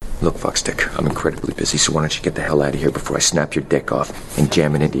agree. Look, fuckstick, I'm incredibly busy, so why don't you get the hell out of here before I snap your dick off and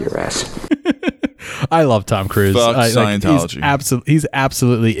jam it into your ass? I love Tom Cruise. Fuck Scientology. He's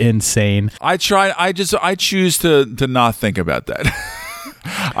absolutely insane. I choose to not think about that.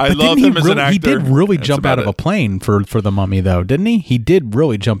 I But love didn't him as an actor. He did really That's jump about out of it. a plane for The Mummy, though, didn't he? He did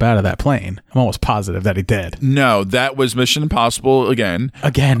really jump out of that plane. I'm almost positive that he did. No, that was Mission Impossible again.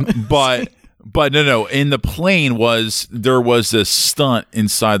 But no. In the plane there was this stunt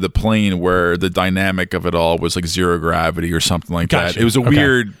inside the plane where the dynamic of it all was like zero gravity or something like Gotcha. that. It was a Okay.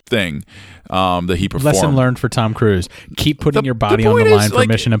 weird thing that he performed. Lesson learned for Tom Cruise. Keep putting your body on point the is, line for like,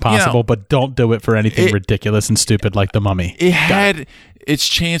 Mission Impossible, but don't do it for anything ridiculous and stupid like The Mummy. It had its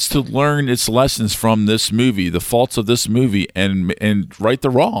chance to learn its lessons from this movie, the faults of this movie, and right the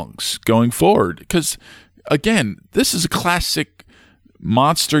wrongs going forward. Because, again, this is a classic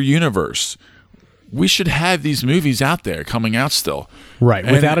monster universe. We should have these movies out there coming out still. Right.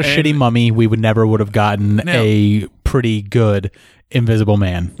 Without a shitty Mummy, we would have gotten a pretty good Invisible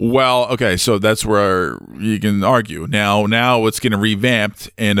Man. Well, okay, so that's where you can argue. Now it's getting revamped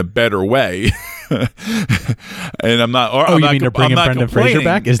in a better way. And I'm not. You mean they're bringing Brendan Fraser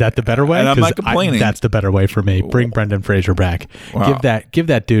back? Is that the better way? And I'm 'Cause not complaining. that's the better way for me. Bring Brendan Fraser back. Wow. Give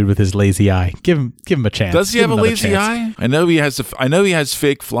that dude with his lazy eye. Give him a chance. Does he Give have a him another lazy chance. eye? I know he has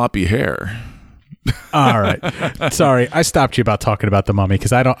fake floppy hair. All right. Sorry, I stopped you about talking about The Mummy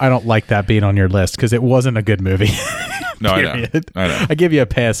because I don't like that being on your list because it wasn't a good movie. No, I know. I give you a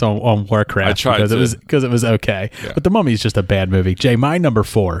pass on Warcraft I tried because it was okay. Yeah. But The Mummy is just a bad movie. Jay, my number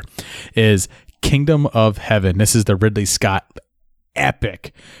 4 is Kingdom of Heaven. This is the Ridley Scott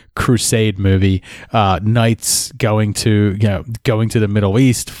epic crusade movie. Knights going to the Middle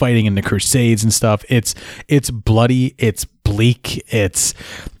East, fighting in the Crusades and stuff. It's bloody. It's bleak. It's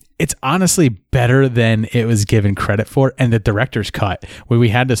honestly better than it was given credit for. And the director's cut, when we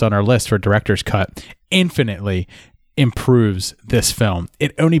had this on our list for director's cut, infinitely improves this film.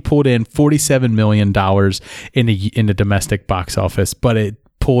 It only pulled in $47 million in the domestic box office, but it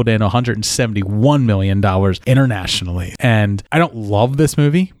pulled in $171 million internationally. And I don't love this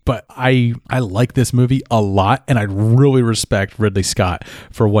movie, but I like this movie a lot, and I really respect Ridley Scott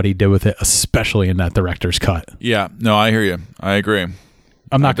for what he did with it, especially in that director's cut. Yeah, no, I hear you. I agree.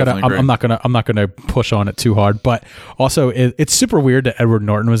 I'm not gonna push on it too hard, but also it's super weird that Edward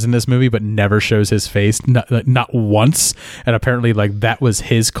Norton was in this movie but never shows his face, not once. And apparently, like, that was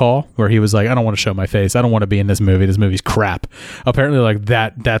his call, where he was like, I don't want to show my face. I don't want to be in this movie. This movie's crap. Apparently, like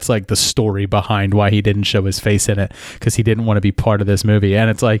that's like the story behind why he didn't show his face in it, because he didn't want to be part of this movie. And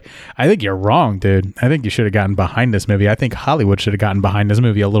it's like, I think you're wrong, dude. I think you should have gotten behind this movie. I think Hollywood should have gotten behind this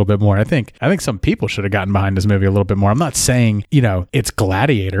movie a little bit more. I think some people should have gotten behind this movie a little bit more. I'm not saying it's Gladiator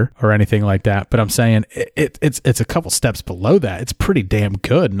or anything like that, but I'm saying it's a couple steps below that. It's pretty damn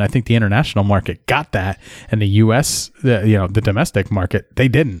good, and I think the international market got that, and the U.S., the domestic market, they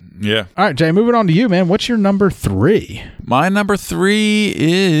didn't. Yeah. All right, Jay, moving on to you, man. What's your number 3? My number 3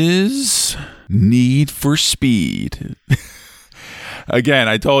 is Need for Speed. Again,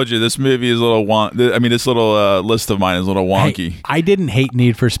 I told you this movie is a little this little list of mine is a little wonky. Hey, I didn't hate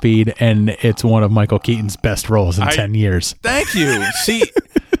Need for Speed, and it's one of Michael Keaton's best roles in 10 years. Thank you. See,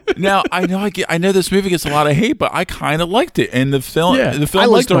 now I know this movie gets a lot of hate, but I kind of liked it. And the film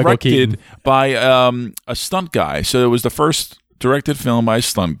was directed by a stunt guy, so it was the first directed film by a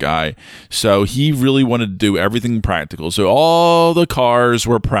stunt guy. So he really wanted to do everything practical. So all the cars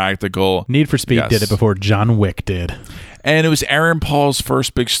were practical. Need for Speed did it before John Wick did. And it was Aaron Paul's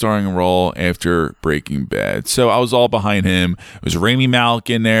first big starring role after Breaking Bad. So I was all behind him. It was Rami Malek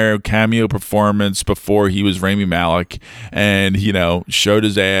in there, cameo performance before he was Rami Malek. And, showed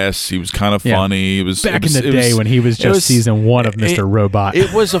his ass. He was kind of funny. It was back in the day when he was just season 1 of Mr. Robot.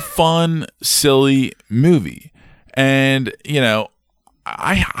 It was a fun, silly movie. And,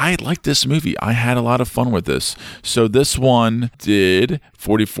 I liked this movie. I had a lot of fun with this. So this one did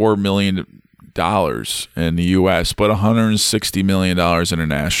 $44 million in the U.S., but $160 million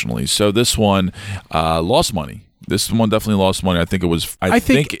internationally. So this one lost money. This one definitely lost money. I think it was. I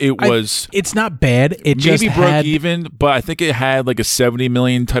think it was. It's not bad. It maybe just broke even, but I think it had like a $70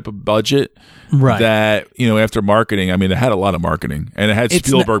 million type of budget. Right. That after marketing, I mean, it had a lot of marketing, and it had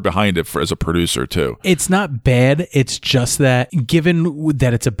Spielberg behind it as a producer too. It's not bad. It's just that, given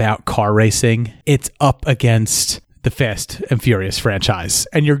that it's about car racing, it's up against the Fast and Furious franchise,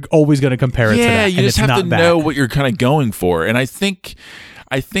 and you're always going to compare it to that. Yeah, you just have to know what you're kind of going for, and I think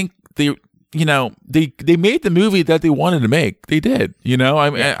they made the movie that they wanted to make. They did, it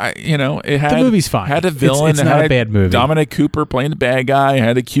had the movie's fine. Had a villain. It's not a bad movie. Dominic Cooper playing the bad guy.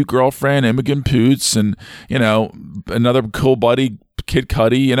 Had a cute girlfriend, Imogen Poots, and another cool buddy, Kid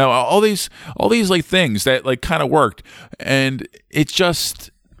Cudi. All these like things that like kind of worked, and it's just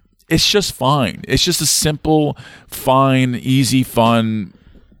fine. It's just a simple, fine, easy, fun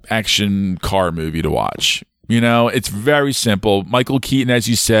action car movie to watch. It's very simple. Michael Keaton, as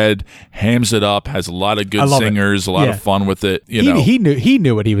you said, hams it up, has a lot of good singers, a lot of fun with it. He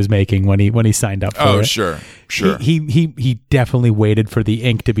knew what he was making when he signed up for it. Oh, sure. He definitely waited for the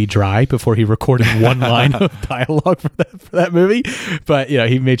ink to be dry before he recorded one line of dialogue for that movie. But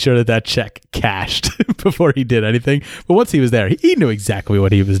he made sure that check cashed before he did anything. But once he was there, he knew exactly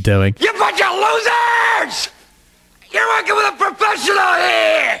what he was doing. You bunch of losers! You're working with a professional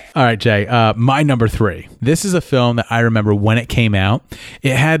here! All right, Jay, my number 3. This is a film that I remember when it came out.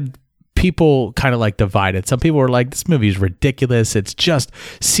 It had people kind of like divided. Some people were like, this movie is ridiculous. It's just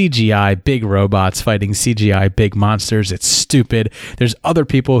CGI, big robots fighting CGI, big monsters. It's stupid. There's other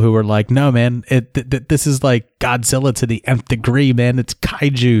people who were like, no, man, this is like Godzilla to the nth degree, man. It's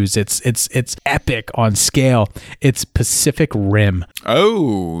kaijus. It's epic on scale. It's Pacific Rim.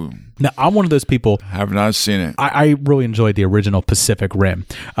 Oh, now, I'm one of those people. Have not seen it. I really enjoyed the original Pacific Rim.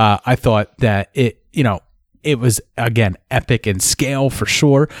 I thought that it was, again, epic in scale for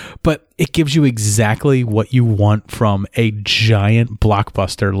sure, but it gives you exactly what you want from a giant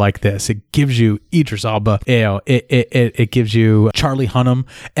blockbuster like this. It gives you Idris Elba, it gives you Charlie Hunnam,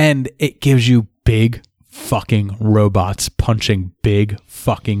 and it gives you big fucking robots punching big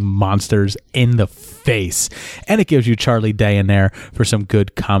fucking monsters in the face, and it gives you Charlie Day in there for some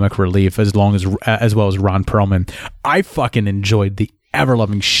good comic relief, as well as Ron Perlman. I fucking enjoyed the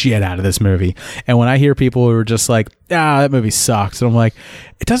ever-loving shit out of this movie, and when I hear people who are just like, that movie sucks, and I'm like,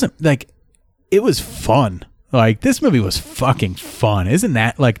 it was fun. Like, this movie was fucking fun. Isn't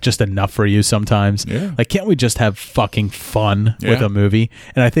that, like, just enough for you sometimes? Yeah. Like, can't we just have fucking fun with a movie?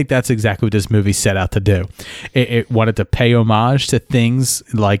 And I think that's exactly what this movie set out to do. It wanted to pay homage to things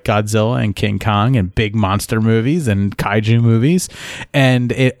like Godzilla and King Kong and big monster movies and kaiju movies.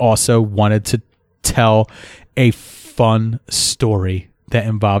 And it also wanted to tell a fun story that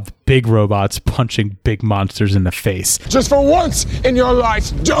involved big robots punching big monsters in the face. Just for once in your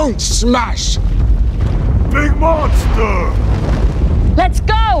life, don't smash! Big monster! Let's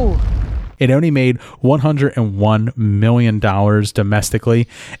go! It only made $101 million domestically,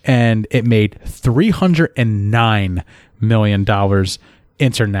 and it made $309 million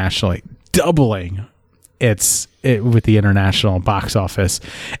internationally, doubling it with the international box office.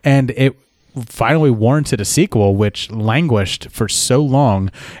 And it finally warranted a sequel, which languished for so long,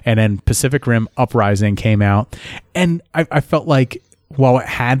 and then Pacific Rim Uprising came out, and I felt like, while it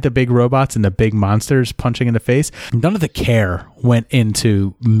had the big robots and the big monsters punching in the face, none of the care went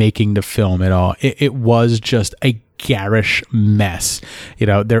into making the film at all. It was just a garish mess. You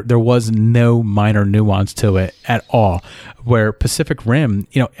know, there was no minor nuance to it at all. Where Pacific Rim,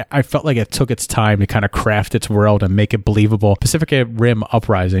 you know, I felt like it took its time to kind of craft its world and make it believable. Pacific Rim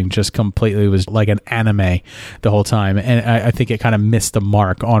Uprising just completely was like an anime the whole time. And I think it kind of missed the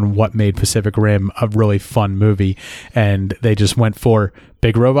mark on what made Pacific Rim a really fun movie. And they just went for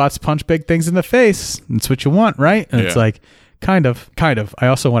big robots punch big things in the face. That's what you want, right? And it's like, Kind of. I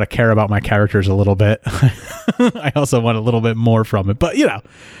also want to care about my characters a little bit. I also want a little bit more from it. But, you know,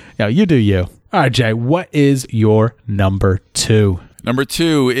 you do you. All right, Jay, what is your number 2? Number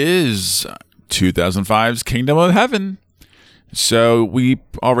 2 is 2005's Kingdom of Heaven. So we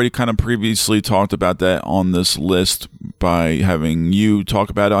already kind of previously talked about that on this list by having you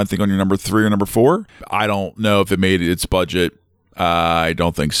talk about it, I think, on your number 3 or number 4. I don't know if it made its budget. I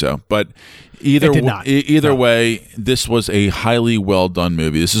don't think so. But either way, this was a highly well done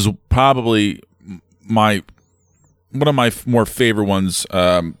movie. This is probably one of my more favorite ones.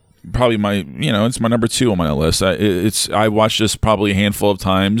 Probably it's my number 2 on my list. I watched this probably a handful of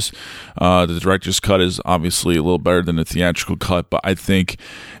times. The director's cut is obviously a little better than the theatrical cut, but I think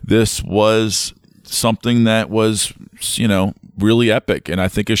this was something that was, really epic, and I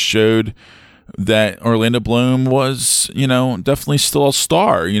think it showed that Orlando Bloom was, definitely still a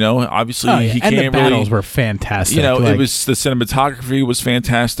star. Obviously he can't really. And the battles were fantastic. It was, the cinematography was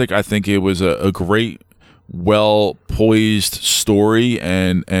fantastic. I think it was a great, well poised story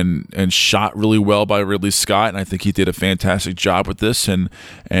and shot really well by Ridley Scott, and I think he did a fantastic job with this. And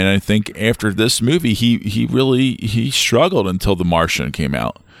I think after this movie, he struggled until The Martian came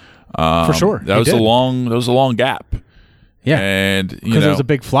out. For sure, that was a long gap. Yeah, and because it was a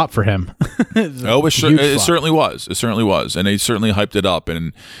big flop for him. It certainly was. It certainly was, and they certainly hyped it up.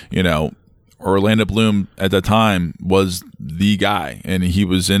 And Orlando Bloom at that time was the guy, and he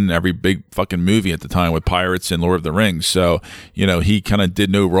was in every big fucking movie at the time with Pirates and Lord of the Rings. So he kind of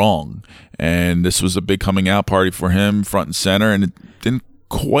did no wrong, and this was a big coming out party for him, front and center, and it didn't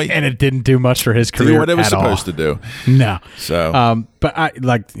quite. And it didn't do much for his career. What it was at supposed all. to do. No. So, but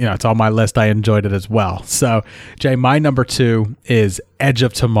it's on my list. I enjoyed it as well. So, Jay, my number 2 is Edge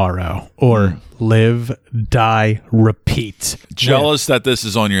of Tomorrow, or Live, Die, Repeat. Jealous that this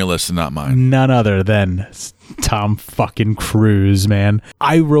is on your list and not mine. None other than Tom fucking Cruise, man.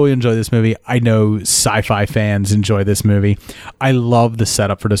 I really enjoy this movie. I know sci-fi fans enjoy this movie. I love the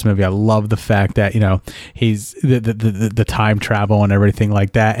setup for this movie. I love the fact that, he's the time travel and everything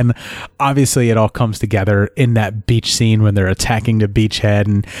like that. And obviously it all comes together in that beach scene when they're attacking the beachhead,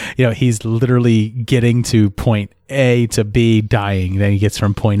 and, he's literally getting to point A to B, dying. Then he gets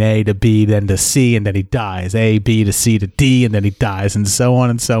from point A to B, then to C, and then he dies. A, B to C to D, and then he dies, and so on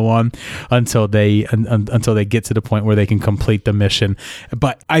until they get to the point where they can complete the mission.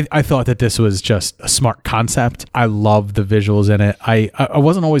 But I thought that this was just a smart concept. I love the visuals in it. I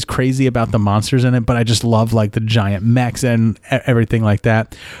wasn't always crazy about the monsters in it, but I just love like the giant mechs and everything like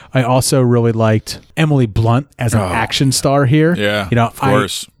that. I also really liked Emily Blunt as an action star here. Yeah, of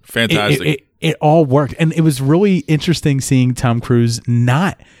course. Fantastic. It all worked, and it was really interesting seeing Tom Cruise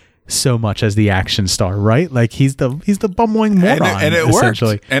not so much as the action star, right? Like he's the bumbling moron, and it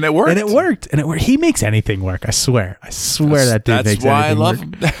essentially. Worked. And it worked. And it worked. He makes anything work. I swear that dude makes anything work. That's why I love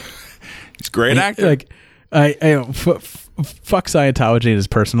him. He's a great actor. Like fuck Scientology in his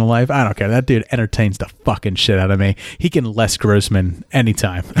personal life. I don't care. That dude entertains the fucking shit out of me. He can Les Grossman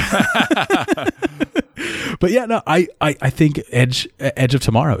anytime. But yeah, no, I think Edge of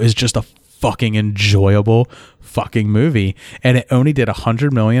Tomorrow is just a fucking enjoyable fucking movie, and it only did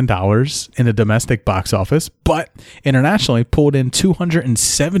 $100 million in the domestic box office, but internationally pulled in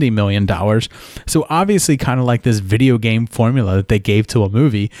 $270 million. So obviously, kind of like this video game formula that they gave to a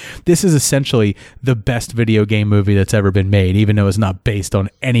movie, this is essentially the best video game movie that's ever been made, even though it's not based on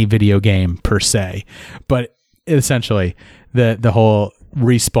any video game per se. But essentially, the whole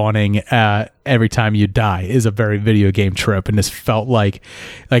respawning every time you die is a very video game trope, and this felt like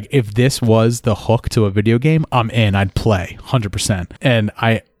if this was the hook to a video game, I'm in. I'd play 100%, and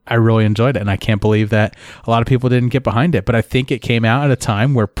I really enjoyed it, and I can't believe that a lot of people didn't get behind it. But I think it came out at a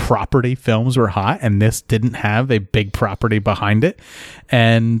time where property films were hot, and this didn't have a big property behind it.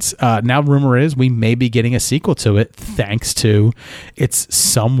 And now rumor is we may be getting a sequel to it thanks to its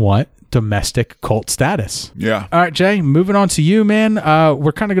somewhat domestic cult status. Yeah. All right, Jay, moving on to you, man.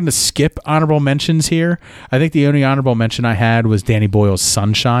 We're kind of going to skip honorable mentions here. I think the only honorable mention I had was Danny Boyle's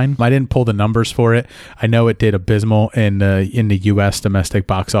Sunshine. I didn't pull the numbers for it. I know it did abysmal in the U.S. domestic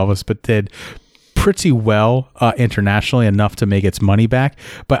box office, but did pretty well internationally, enough to make its money back.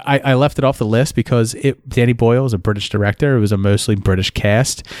 But I left it off the list because Danny Boyle is a British director. It was a mostly British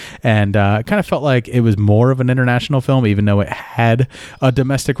cast, and it kind of felt like it was more of an international film, even though it had a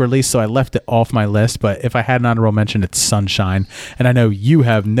domestic release. So I left it off my list. But if I had an honorable mention, it's Sunshine. And I know you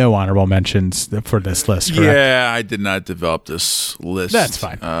have no honorable mentions for this list, correct? Yeah, I did not develop this list. That's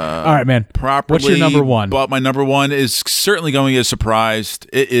fine. All right, man. Properly. What's your number one? But my number one is certainly going to get surprised.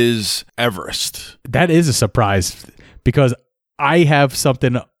 It is Everest. That is a surprise because I have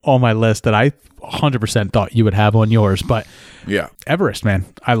something on my list that I 100% thought you would have on yours. But yeah, Everest, man,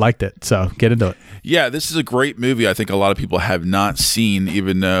 I liked it. So get into it. Yeah, this is a great movie. I think a lot of people have not seen,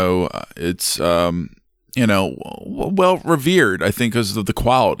 even though it's well revered. I think because of the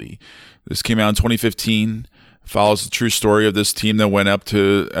quality. This came out in 2015. Follows the true story of this team that went up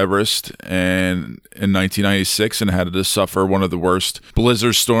to Everest and in 1996 and had to suffer one of the worst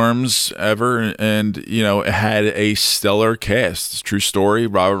blizzard storms ever. And, it had a stellar cast. It's a true story.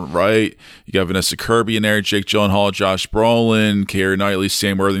 Robert Wright, you got Vanessa Kirby in there, Jake Gyllenhaal, Josh Brolin, Keira Knightley,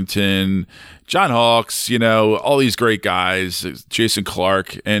 Sam Worthington, John Hawkes, all these great guys, Jason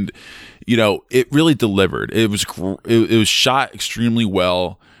Clarke. And, it really delivered. It was shot extremely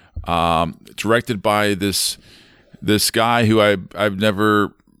well. Directed by this guy who I've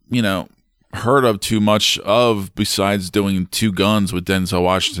never heard of too much of besides doing Two Guns with Denzel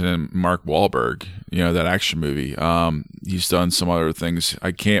Washington and Mark Wahlberg, that action movie. He's done some other things.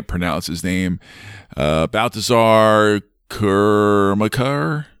 I can't pronounce his name. Balthazar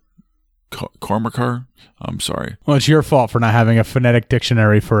Kormakar. I'm sorry. Well, it's your fault for not having a phonetic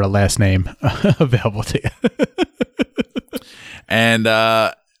dictionary for a last name available to you.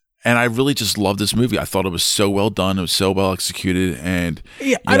 And I really just love this movie. I thought it was so well done. It was so well executed. And,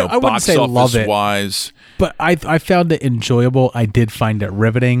 I wouldn't say love it. Wise, but I found it enjoyable. I did find it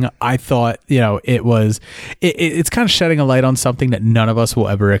riveting. I thought, it was, it's kind of shedding a light on something that none of us will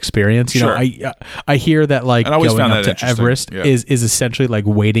ever experience. Sure. I hear that going up to Everest is essentially like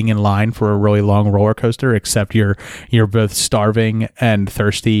waiting in line for a really long roller coaster, except you're both starving and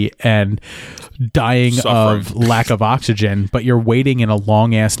thirsty and dying of lack of oxygen, but you're waiting in a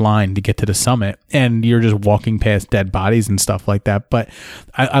long ass line to get to the summit, and you're just walking past dead bodies and stuff like that. But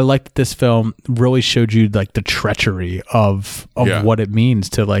I liked that this film really showed you like the treachery of what it means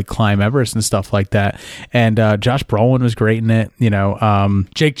to like climb Everest and stuff like that. And Josh Brolin was great in it.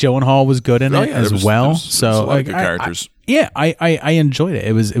 Jake Gyllenhaal was good in it as well. So like good characters. I enjoyed it.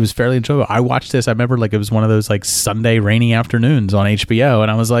 It was fairly enjoyable. I watched this. I remember like it was one of those like Sunday rainy afternoons on HBO, and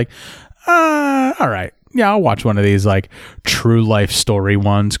I was like, all right. Yeah, I'll watch one of these like true life story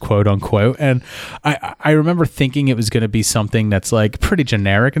ones, quote unquote. And I remember thinking it was going to be something that's like pretty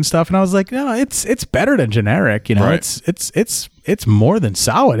generic and stuff. And I was like, no, it's better than generic. Right. It's more than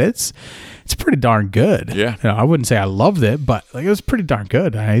solid. It's pretty darn good. Yeah. I wouldn't say I loved it, but like it was pretty darn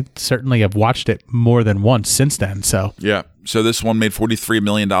good. I certainly have watched it more than once since then. So yeah. So this one made $43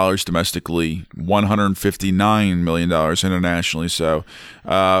 million domestically, $159 million internationally. So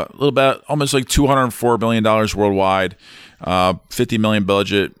a little bit, almost like $204 million worldwide, $50 million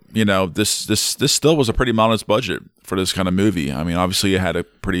budget, this still was a pretty modest budget for this kind of movie. I mean, obviously, it had a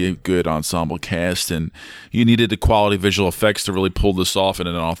pretty good ensemble cast, and you needed the quality visual effects to really pull this off in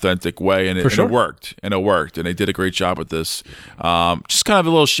an authentic way, and it worked. And it worked, and they did a great job with this. Just kind of a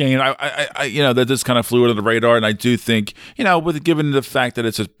little shame, that this kind of flew under the radar, and I do think, given the fact that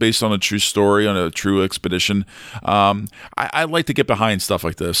it's based on a true story, on a true expedition, I like to get behind stuff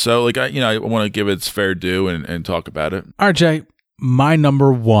like this. So, I want to give it its fair due and talk about it. RJ, my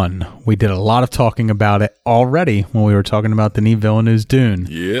number one, we did a lot of talking about it already when we were talking about Denis Villeneuve's Dune.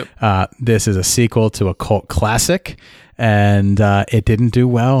 Yep. This is a sequel to a cult classic, and it didn't do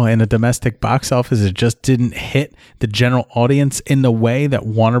well in a domestic box office. It just didn't hit the general audience in the way that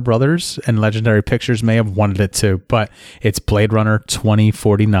Warner Brothers and Legendary Pictures may have wanted it to. But it's Blade Runner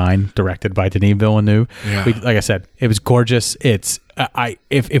 2049, directed by Denis Villeneuve. Yeah. Like I said, it was gorgeous. It's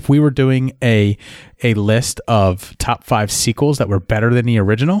if we were doing a list of top 5 sequels that were better than the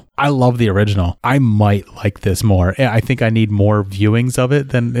original, I love the original. I might like this more. I think I need more viewings of it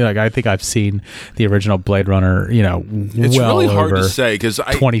than I think I've seen the original Blade Runner, it's really hard to say because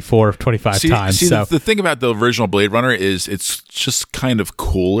 25 times. So the thing about the original Blade Runner is it's just kind of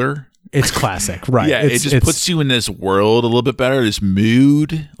cooler. It's classic, right? Yeah, it just puts you in this world a little bit better. This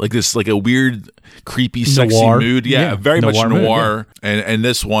mood, like a weird, creepy, sexy mood. Yeah, very much noir. And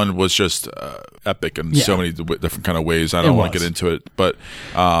this one was just epic in so many different kind of ways. I don't want to get into it, but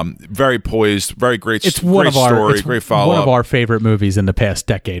very poised, very great. It's great story, great follow-up. One of our favorite movies in the past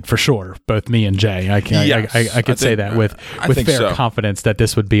decade, for sure. Both me and Jay. I could say that with fair confidence that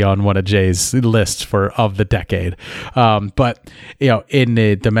this would be on one of Jay's lists of the decade. But in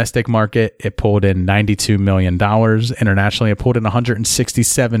the domestic market, it pulled in $92 million. Internationally, it pulled in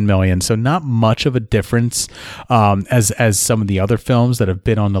 $167 million. So not much of a difference as some of the other films that have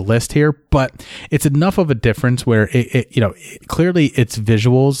been on the list here, but it's enough of a difference where clearly its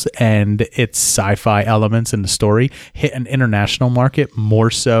visuals and its sci-fi elements in the story hit an international market more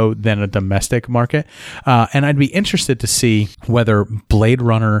so than a domestic market. And I'd be interested to see whether Blade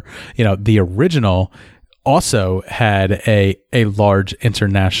Runner, the original, also had a large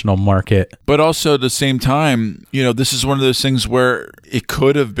international market. But also at the same time, this is one of those things where it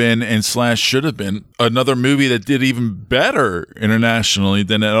could have been and / should have been another movie that did even better internationally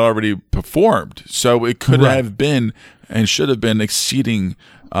than it already performed. So it could have been and should have been exceeding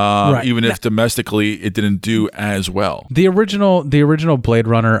even if domestically it didn't do as well. The original Blade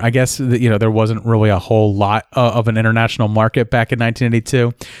Runner, I guess there wasn't really a whole lot of an international market back in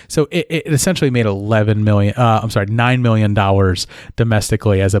 1982, so it essentially made $9 million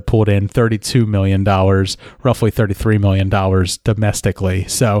domestically, as it pulled in $32 million, roughly $33 million domestically.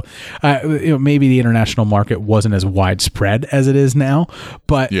 So maybe the international market wasn't as widespread as it is now,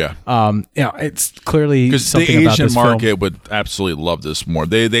 but it's clearly something the about Asian this market film would absolutely love this more.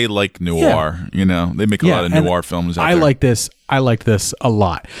 They like noir, they make a lot of noir films out there. I like this a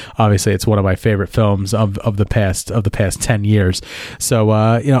lot. Obviously, it's one of my favorite films of the past 10 years. So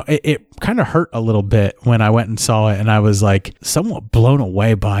it kind of hurt a little bit when I went and saw it, and I was like somewhat blown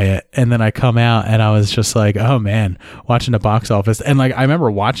away by it. And then I come out and I was just like, oh man, watching the box office. And I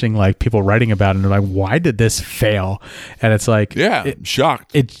remember watching people writing about it, and they're like, why did this fail? And it's like,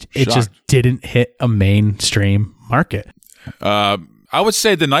 shocked. It just didn't hit a mainstream market. I would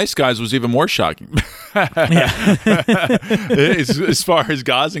say The Nice Guys was even more shocking. As far as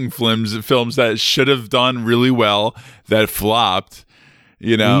Gosling films that should have done really well, that flopped,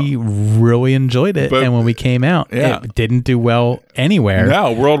 We really enjoyed it. And when we came out, it didn't do well anywhere.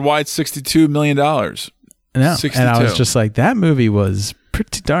 No, worldwide $62 million. No. 62. And I was just like, that movie was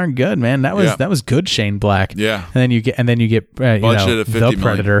pretty darn good, man. That was good Shane Black. Yeah. And then you get The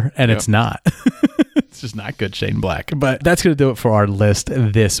Predator, and it's not. It's just not good Shane Black. But that's going to do it for our list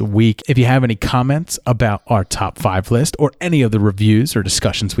this week. If you have any comments about our top 5 list or any of the reviews or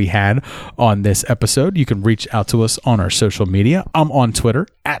discussions we had on this episode, you can reach out to us on our social media. I'm on Twitter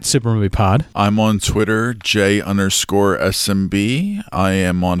 @SuperMoviePod. I'm on Twitter, J_SMB. I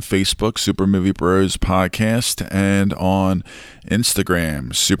am on Facebook, Super Movie Bros Podcast, and on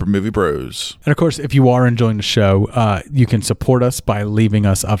Instagram, Super Movie Bros. And of course, if you are enjoying the show, you can support us by leaving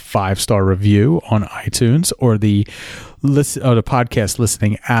us a 5-star review on iTunes or the podcast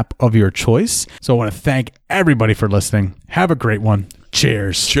listening app of your choice. So I want to thank everybody for listening. Have a great one.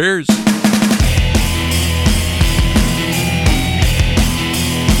 Cheers. Cheers.